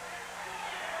yet,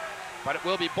 but it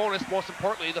will be bonus. Most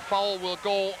importantly, the foul will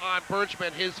go on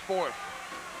Bergman, his 4th.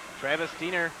 Travis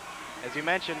Diener, as you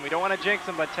mentioned, we don't want to jinx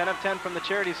him, but 10 of 10 from the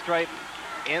charity stripe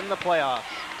in the playoffs.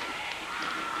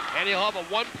 And he'll have a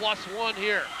 1+1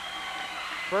 here.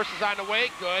 First is on the way,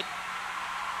 good.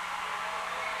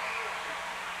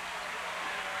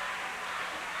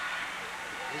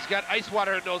 He's got ice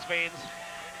water in those veins.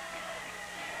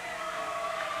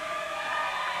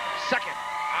 Second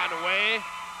on the way,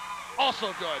 also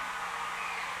good.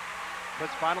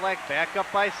 Puts Fond du Lac back up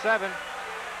by 7.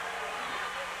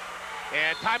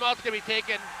 And timeout's gonna be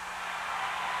taken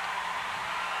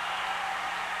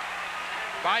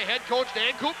by head coach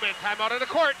Dan Koopman. Timeout on the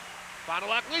court. Fond du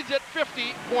Lac leads it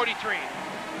 50-43.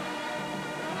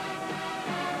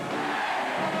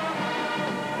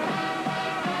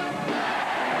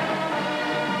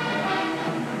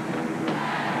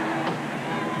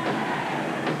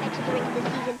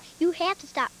 You have to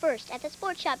stop first at the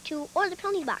Sports Shop 2 or the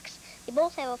Penalty Box. They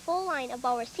both have a full line of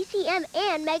our CCM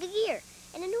and Mega Gear,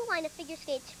 and a new line of figure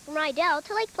skates from Rydell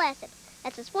to Lake Placid.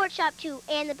 That's the Sports Shop 2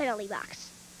 and the Penalty Box.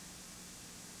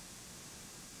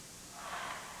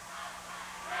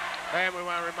 And we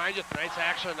want to remind you tonight's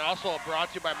action also brought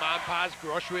to you by Mom Pa's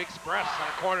Grocery Express on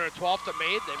the corner of 12th and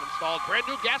Main. They've installed brand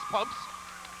new gas pumps.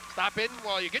 Stop in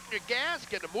while you're getting your gas,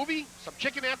 getting a movie, some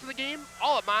chicken after the game,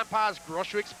 all at Mom Pa's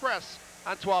Grocery Express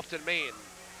on 12th and Main.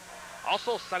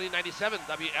 Also, Sunny 97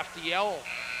 WFDL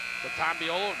with Tom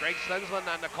Biolo and Greg Slensland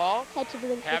on the call.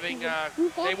 Having,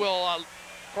 they will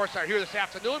of course, are here this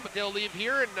afternoon, but they'll leave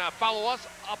here and follow us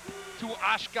up to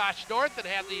Oshkosh North and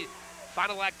have the Fond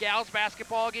du Lac Gals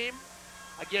basketball game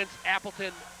against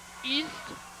Appleton East.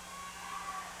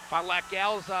 Fond du Lac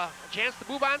Gals a chance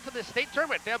to move on to the state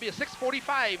tournament. There'll be a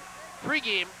 6:45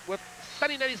 pregame with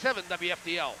Sunny 97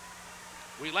 WFDL.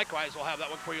 We likewise will have that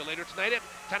one for you later tonight at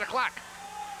 10 o'clock.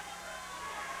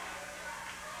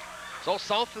 So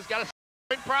South has got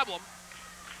a problem.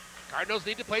 Cardinals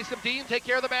need to play some D and take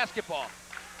care of the basketball.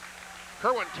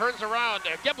 Kerwin turns around.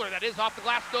 Gebler, that is, off the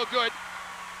glass, no good.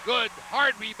 Good,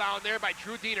 hard rebound there by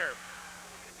Drew Diener.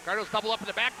 Cardinals double up in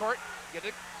the backcourt. Get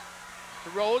it to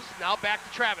Rose, now back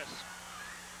to Travis.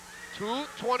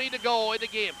 2:20 to go in the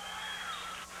game.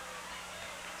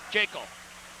 Jekyll,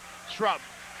 Schrum.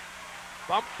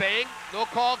 Bump, bang, no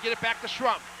call, get it back to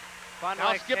Schrum.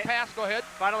 Now skip pass, go ahead.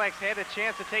 Fond du Lac's had a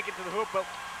chance to take it to the hoop, but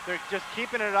they're just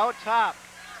keeping it out top.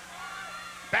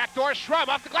 Backdoor Schrum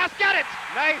off the glass, got it!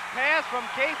 Nice pass from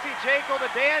Casey Jekyll to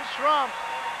Dan Schrum.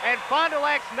 And Fond du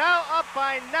Lac's now up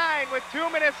by 9 with 2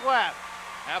 minutes left.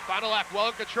 Have Fond du Lac well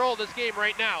in control of this game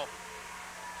right now.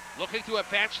 Looking to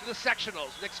advance to the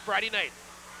sectionals next Friday night.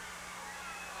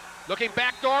 Looking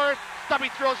backdoor, Stubby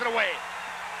throws it away.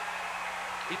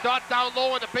 He thought down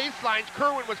low on the baseline,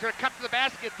 Kerwin was going to cut to the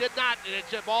basket, did not, and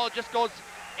the ball just goes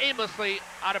aimlessly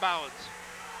out of bounds.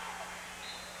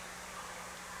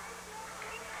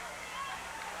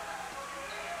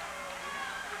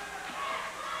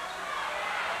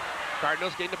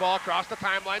 Cardinals getting the ball across the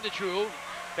timeline to Drew.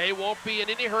 They won't be in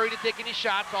any hurry to take any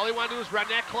shots. All they want to do is run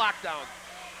that clock down.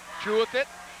 Drew with it.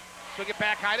 Swing it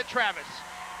back high to Travis.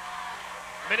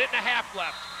 Minute and a half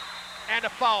left. And a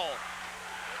foul.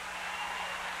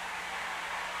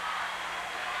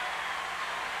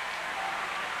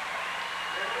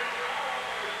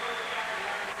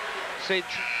 Say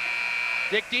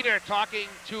Dick Diener talking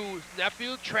to his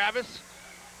nephew, Travis.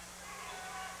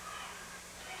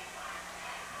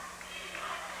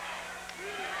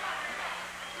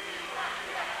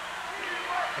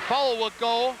 The foul will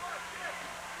go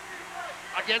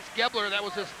against Gebler. That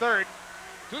was his third.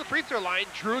 To the free throw line,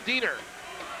 Drew Diener.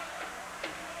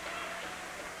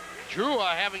 Drew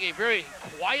having a very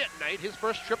quiet night. His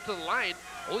first trip to the line,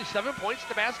 only 7 points in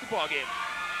the basketball game.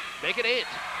 Make it 8.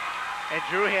 And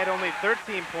Drew had only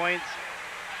 13 points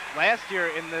last year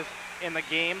in the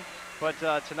game, but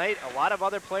tonight a lot of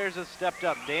other players have stepped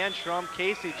up. Dan Schrum,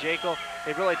 Casey Jekyll,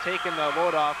 they've really taken the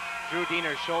load off Drew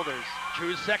Diener's shoulders.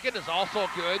 Drew's second is also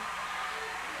good.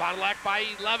 Fond du Lac by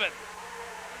 11.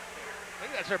 I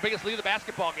think that's their biggest lead of the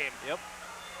basketball game. Yep.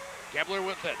 Gebler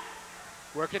with it.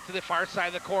 Work it to the far side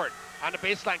of the court. On the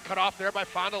baseline, cut off there by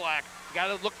Fond du Lac. You got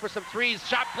to look for some threes.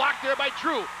 Shot blocked there by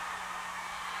Drew.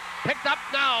 Picked up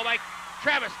now by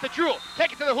Travis to Drew.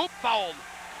 Take it to the hoop, fouled.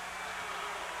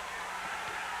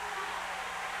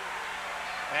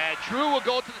 And Drew will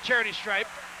go to the charity stripe.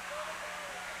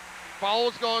 Foul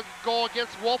is going to go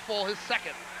against Wolfel, his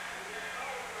second.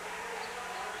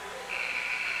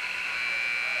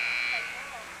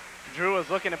 Drew was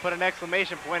looking to put an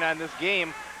exclamation point on this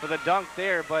game with a dunk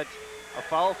there, but a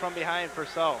foul from behind for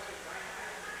South.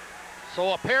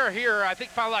 So a pair here. I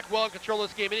think Fond du Lac well in control of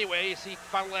this game anyway. You see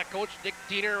Fond du Lac coach Dick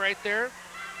Diener right there.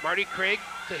 Marty Craig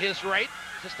to his right,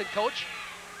 assistant coach.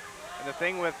 And the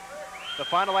thing with the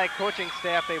Fond du Lac coaching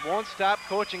staff, they won't stop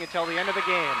coaching until the end of the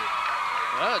game.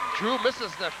 Drew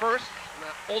misses the first,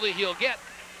 only he'll get.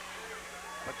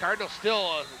 But Cardinals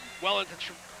still well into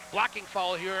blocking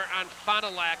foul here on Fond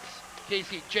du Lac's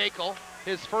Casey Jekyll,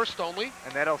 his first only.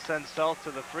 And that'll send South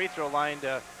to the free throw line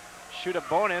to shoot a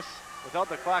bonus without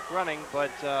the clock running,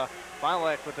 but Fond du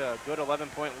Lac with a good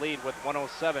 11-point lead with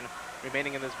 1:07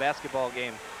 remaining in this basketball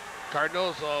game.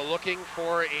 Cardinals looking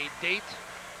for a date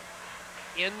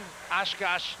in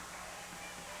Oshkosh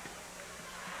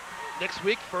next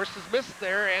week. First is missed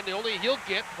there, and the only he'll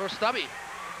get for Stubby.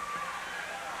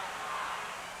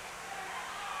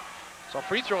 So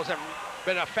free throws have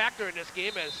been a factor in this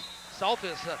game as South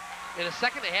is in the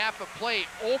second half of play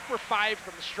 0 for 5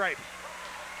 from the stripe.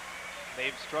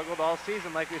 They've struggled all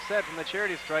season, like we said, from the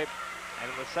charity stripe.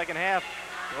 And in the second half,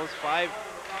 those 5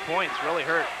 points really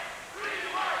hurt.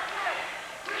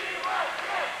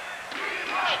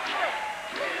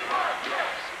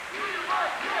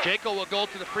 Jekyll will go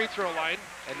to the free throw line.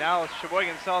 And now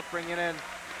Sheboygan South bringing in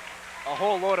a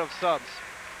whole load of subs.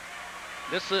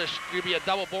 This is going to be a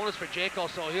double bonus for Jekyll,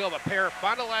 so he'll have a pair.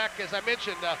 Fond du Lac, as I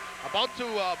mentioned, about to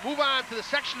move on to the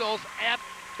sectionals at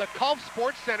the Culp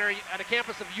Sports Center at the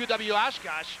campus of UW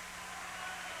Oshkosh.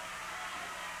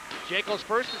 Jekyll's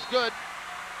first is good.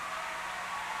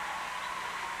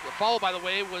 The foul, by the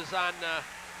way, was on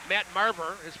Matt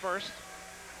Marver, his first.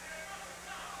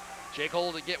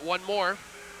 Jekyll to get one more.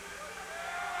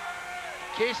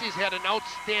 Casey's had an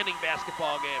outstanding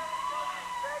basketball game.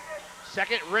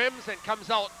 Second rims and comes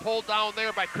out, pulled down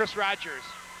there by Chris Rogers.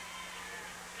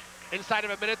 Inside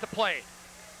of a minute to play.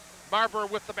 Marber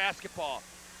with the basketball.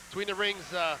 Between the rings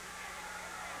to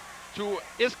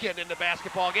Iskin in the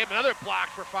basketball game. Another block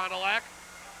for Fond du Lac.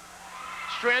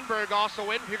 Strandberg also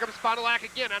in. Here comes Fond du Lac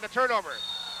again on the turnover.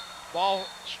 Ball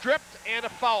stripped and a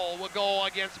foul will go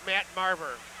against Matt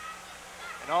Marber.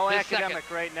 And all His academic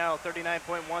second. right now,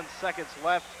 39.1 seconds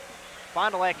left.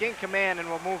 Fond du Lac in command, and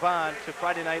we'll move on to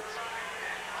Friday night's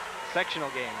sectional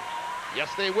game. Yes,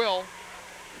 they will.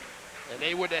 And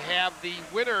they would have the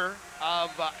winner of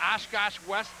Oshkosh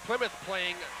West Plymouth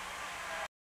playing.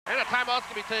 And a timeout's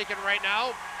going to be taken right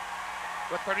now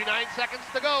with 39 seconds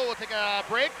to go. We'll take a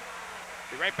break.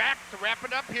 Be right back to wrap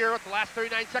it up here with the last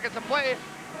 39 seconds of play.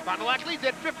 Fond du Lac leads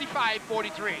at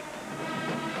 55-43.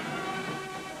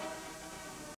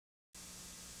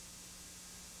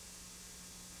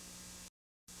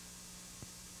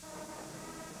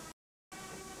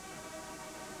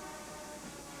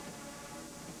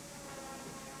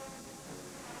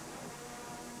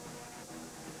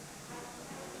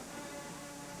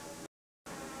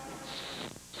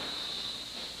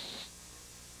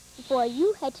 Before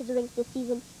you head to the rinks this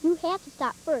season, you have to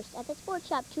stop first at the Sports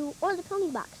Shop 2 or the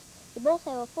Penalty Box. They both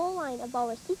have a full line of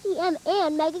our CCM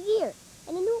and Mega Gear,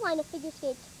 and a new line of figure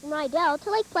skates from Rydell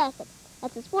to Lake Placid.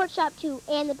 That's the Sports Shop 2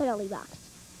 and the Penalty Box.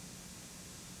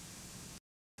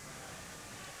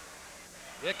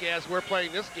 Nick, as we're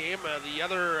playing this game, one of the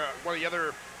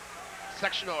other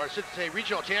sectional, or I should say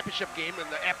regional championship game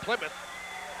at Plymouth,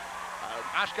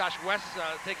 Oshkosh West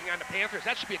taking on the Panthers.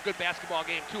 That should be a good basketball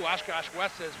game, too. Oshkosh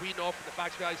West, as we know from the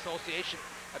Fox Valley Association,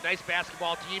 a nice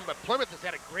basketball team. But Plymouth has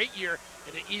had a great year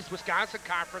in the East Wisconsin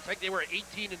Conference. I think they were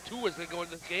 18-2 as they go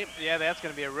into this game. Yeah, that's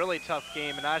going to be a really tough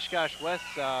game. And Oshkosh West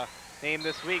named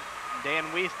this week Dan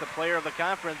Weiss the player of the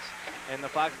conference in the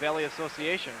Fox Valley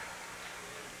Association.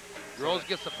 Rose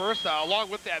gets the first. Along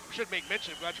with that, we should make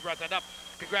mention, I'm glad you brought that up.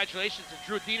 Congratulations to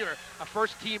Drew Diener, a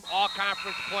first-team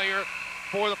all-conference player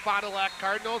for the Fond du Lac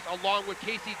Cardinals, along with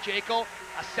Casey Jekyll,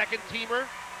 a second-teamer.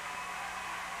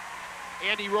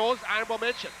 Andy Rose, honorable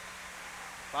mention.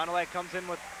 Fond du Lac comes in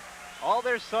with all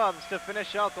their subs to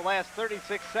finish out the last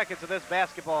 36 seconds of this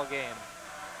basketball game.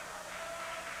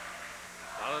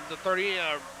 On the 30,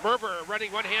 Merber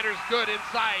running one-handers good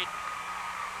inside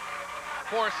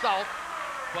for South,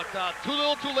 but too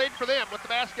little too late for them with the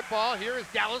basketball. Here is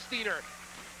Dallas Diener.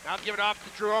 Now give it off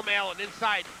to Drew O'Malley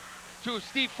inside to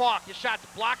Steve Falk. His shot's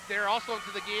blocked there. Also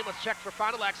into the game, let's check for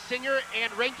Fond du Lac, Singer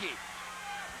and Renke.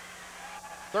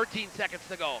 13 seconds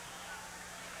to go.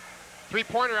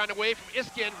 Three-pointer on the way from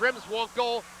Iskin. Rims won't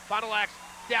go. Fond du Lac's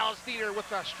Dallas Diener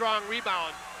with a strong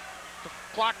rebound. The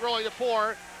clock rolling to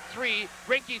 4, 3.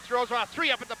 Renke throws around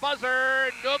 3 up at the buzzer.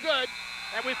 No good.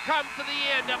 And we've come to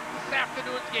the end of this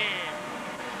afternoon's game.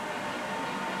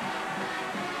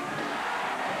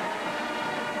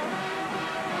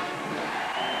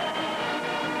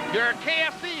 Your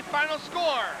KFC final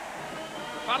score.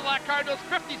 Fond du Lac Cardinals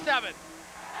 57.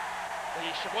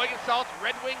 The Sheboygan South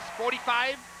Red Wings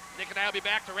 45. Nick and I will be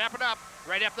back to wrap it up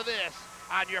right after this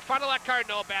on your Fond du Lac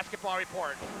Cardinal basketball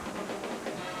report.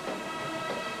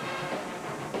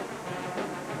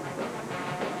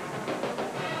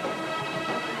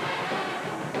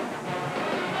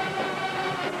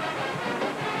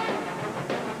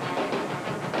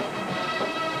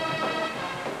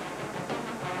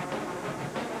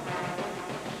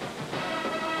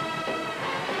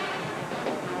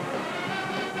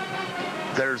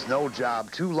 There's no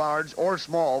job too large or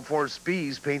small for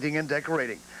Spies Painting and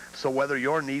Decorating. So whether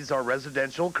your needs are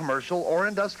residential, commercial, or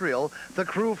industrial, the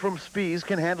crew from Spies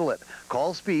can handle it.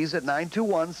 Call Spies at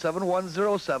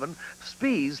 921-7107,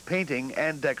 Spies Painting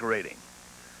and Decorating.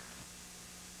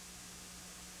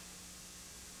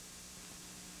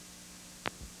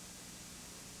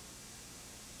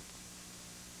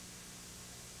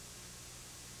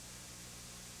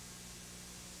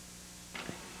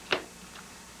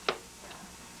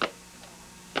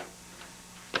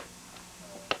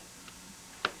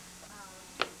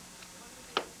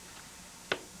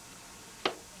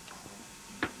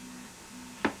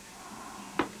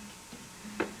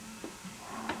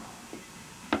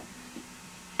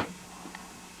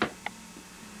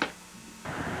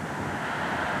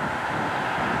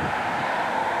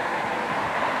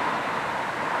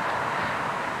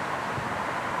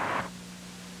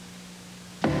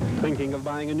 Thinking of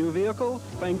buying a new vehicle?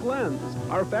 Think Lens.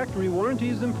 Our factory warranty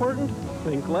is important?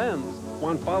 Think Lens.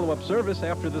 Want follow-up service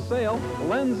after the sale?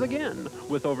 Lens again.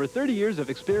 With over 30 years of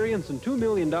experience and $2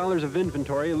 million of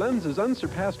inventory, Lens's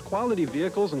unsurpassed quality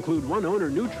vehicles include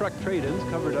one-owner new truck trade-ins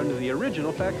covered under the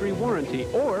original factory warranty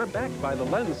or backed by the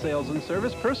Lens Sales and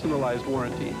Service personalized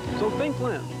warranty. So think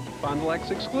Lens. Fond du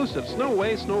Lac's exclusive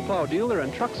Snowway snowplow dealer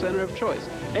and truck center of choice.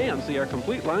 And see our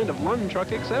complete line of Lund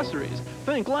truck accessories.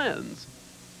 Think Lens.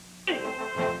 All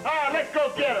right, let's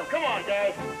go get him. Come on,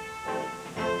 guys.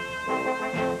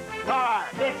 All right,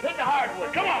 let's hit the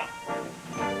hardwood. Come on.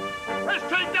 Let's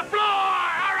take the floor.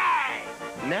 All right.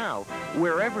 Now,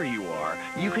 wherever you are,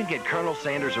 you can get Colonel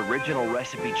Sanders' original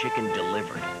recipe chicken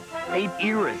delivered. 8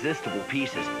 irresistible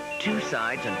pieces, 2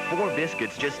 sides, and 4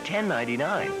 biscuits, just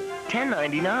 $10.99.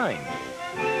 $10.99.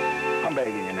 I'm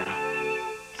begging you now.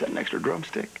 Is that an extra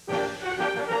drumstick?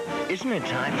 Isn't it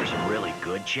time for some really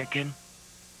good chicken?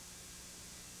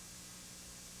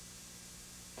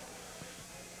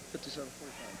 57-45.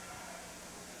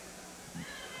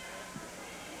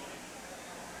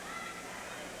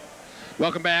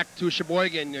 Welcome back to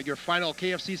Sheboygan. Your final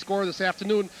KFC score this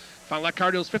afternoon. Fond du Lac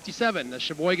Cardinals 57, the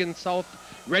Sheboygan South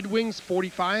Red Wings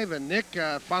 45. And Nick,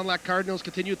 Fond du Lac Cardinals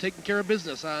continue taking care of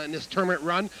business in this tournament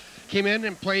run. Came in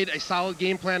and played a solid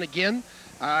game plan again.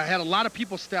 Had a lot of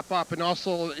people step up, and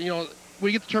also, you know,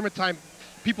 when you get to tournament time,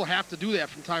 people have to do that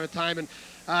from time to time. And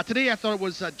today I thought it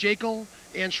was Jekyll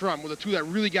and Schrum were the two that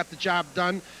really got the job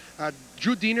done.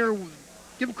 Drew Diener,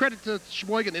 give him credit to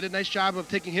Sheboygan. They did a nice job of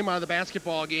taking him out of the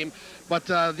basketball game. But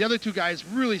the other two guys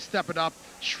really stepping up.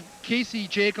 Casey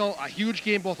Jekyll, a huge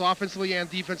game both offensively and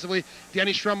defensively.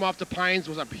 Danny Schrum off the Pines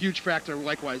was a huge factor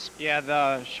likewise. Yeah,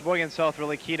 the Sheboygan South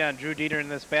really keyed on Drew Diener in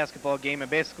this basketball game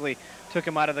and basically took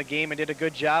him out of the game and did a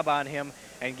good job on him,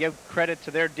 and give credit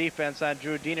to their defense on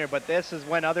Drew Diener. But this is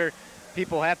when other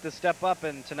people have to step up,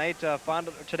 and tonight,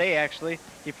 today actually,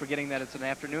 keep forgetting that it's an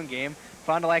afternoon game.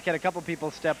 Fond du Lac had a couple people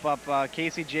step up.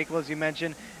 Casey Jekyll, as you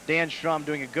mentioned, Dan Schrum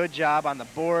doing a good job on the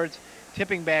boards,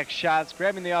 tipping back shots,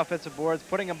 grabbing the offensive boards,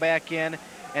 putting them back in,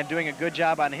 and doing a good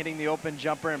job on hitting the open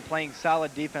jumper and playing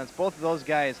solid defense. Both of those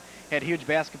guys had huge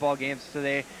basketball games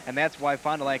today, and that's why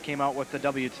Fond du Lac came out with the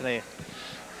W today.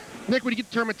 Nick, when you get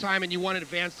to tournament time and you want to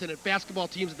advance in it, basketball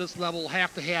teams at this level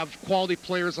have to have quality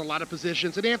players in a lot of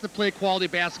positions, and they have to play quality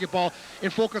basketball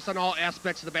and focus on all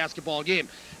aspects of the basketball game.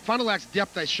 Fond du Lac's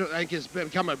depth, I think, has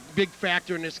become a big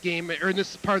factor in this game, or in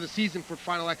this part of the season for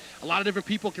Fond du Lac. A lot of different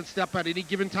people can step at any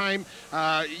given time.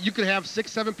 You could have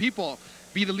 6, 7 people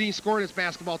be the leading scorer in this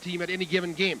basketball team at any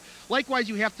given game. Likewise,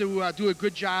 you have to do a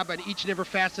good job on each and every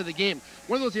facet of the game.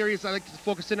 One of those areas I like to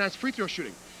focus in on is free throw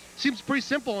shooting. Seems pretty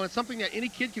simple, and it's something that any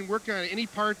kid can work on any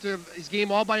part of his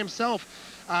game all by himself.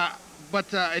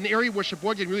 But an area where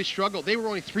Sheboygan really struggled. They were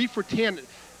only 3 for 10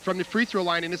 from the free throw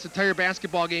line in this entire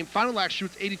basketball game. Fond du Lac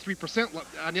shoots 83%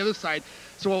 on the other side.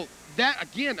 So that,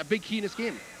 again, a big key in this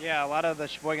game. Yeah, a lot of the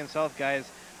Sheboygan South guys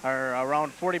are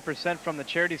around 40% from the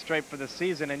charity stripe for the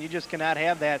season, and you just cannot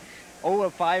have that 0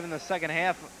 of 5 in the second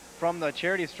half from the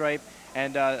charity stripe.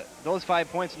 And those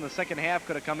 5 points in the second half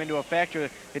could have come into a factor.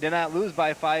 They did not lose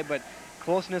by 5, but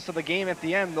closeness of the game at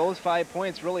the end, those 5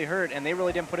 points really hurt, and they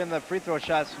really didn't put in the free throw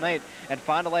shots tonight, and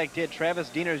Fond du Lac did. Travis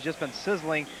Diener has just been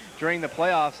sizzling during the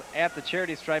playoffs at the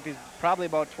charity stripe. He's probably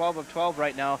about 12 of 12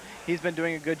 right now. He's been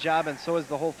doing a good job, and so is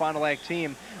the whole Fond du Lac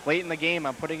team late in the game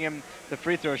on putting him the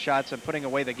free throw shots and putting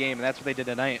away the game, and that's what they did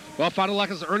tonight. Well, Fond du Lac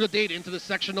has earned a date into the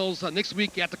sectionals next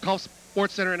week at the Gulf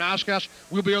Sports Center in Oshkosh.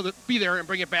 We'll be able to be there and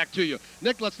bring it back to you.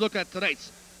 Nick, let's look at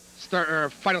tonight's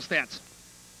final stats.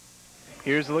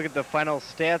 Here's a look at the final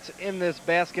stats in this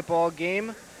basketball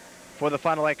game for the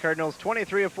Fond du Lac Cardinals.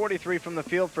 23 of 43 from the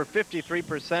field for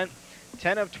 53%.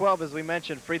 10 of 12, as we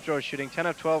mentioned, free throw shooting. 10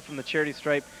 of 12 from the charity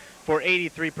stripe for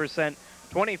 83%.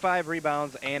 25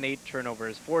 rebounds and 8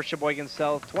 turnovers. For Sheboygan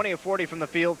South, 20 of 40 from the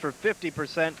field for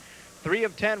 50%. 3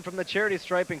 of 10 from the charity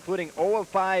stripe, including 0 of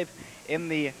 5 in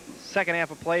the second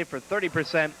half of play for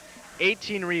 30%.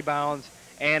 18 rebounds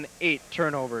and 8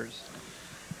 turnovers.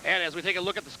 And as we take a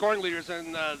look at the scoring leaders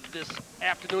in this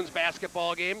afternoon's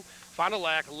basketball game, Fond du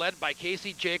Lac led by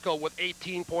Casey Jekyll with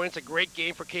 18 points. A great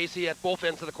game for Casey at both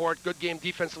ends of the court. Good game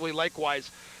defensively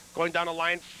likewise. Going down the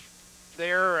line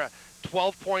there,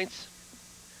 12 points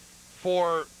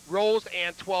for Rose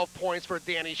and 12 points for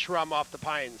Danny Schrum off the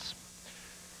Pines.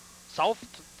 South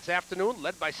this afternoon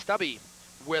led by Stubby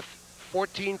with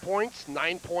 14 points,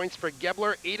 9 points for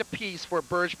Gebler, 8 apiece for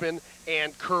Bergman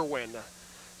and Kerwin.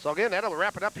 So again, that'll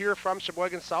wrap it up here from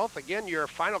Sheboygan South. Again, your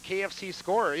final KFC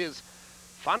score is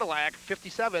Fond du Lac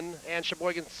 57 and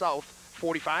Sheboygan South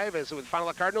 45, as with Fond du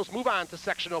Lac Cardinals move on to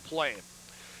sectional play.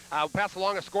 We'll pass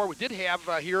along a score we did have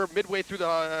here midway through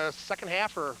the second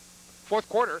half or fourth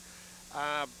quarter.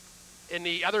 In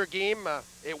the other game,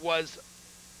 it was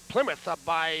Plymouth up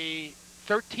by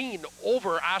 13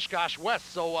 over Oshkosh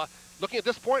West. So looking at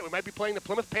this point, we might be playing the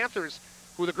Plymouth Panthers,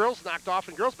 who the girls knocked off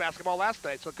in girls basketball last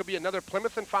night. So it could be another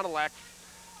Plymouth and Fond du Lac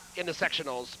in the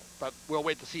sectionals, but we'll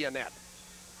wait to see on that.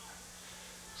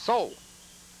 So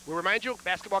we'll remind you,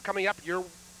 basketball coming up. You're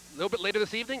a little bit later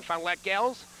this evening. Fond du Lac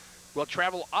Gals will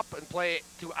travel up and play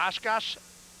to Oshkosh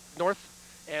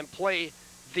North and play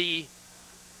the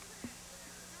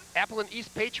Appleton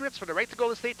East Patriots for the right to go to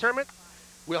the state tournament.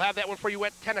 We'll have that one for you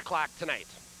at 10 o'clock tonight.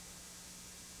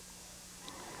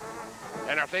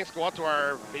 And our thanks go out to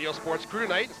our video sports crew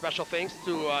tonight. Special thanks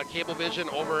to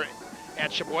Cablevision over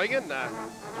at Sheboygan.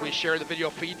 We share the video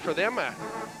feed for them.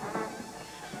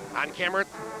 On camera,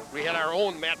 we had our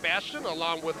own Matt Bastian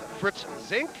along with Fritz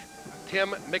Zink, Tim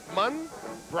McMunn,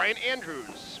 Brian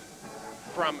Andrews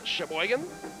from Sheboygan.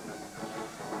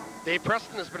 Dave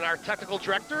Preston has been our technical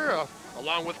director,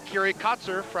 along with Kerry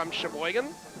Kotzer from Sheboygan.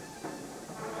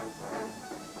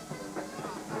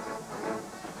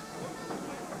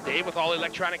 Dave with all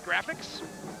electronic graphics.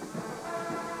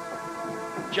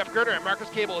 Jeff Gerner at Marcus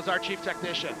Cable is our chief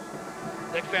technician.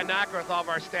 Nick Van Knocker with all of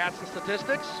our stats and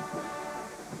statistics.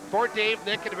 For Dave,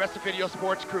 Nick, and the rest of Video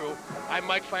Sports crew, I'm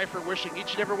Mike Pfeiffer, wishing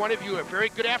each and every one of you a very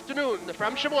good afternoon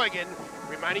from Sheboygan,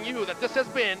 reminding you that this has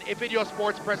been a Video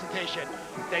Sports presentation.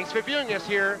 Thanks for viewing us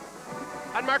here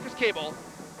on Marcus Cable,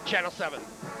 Channel 7.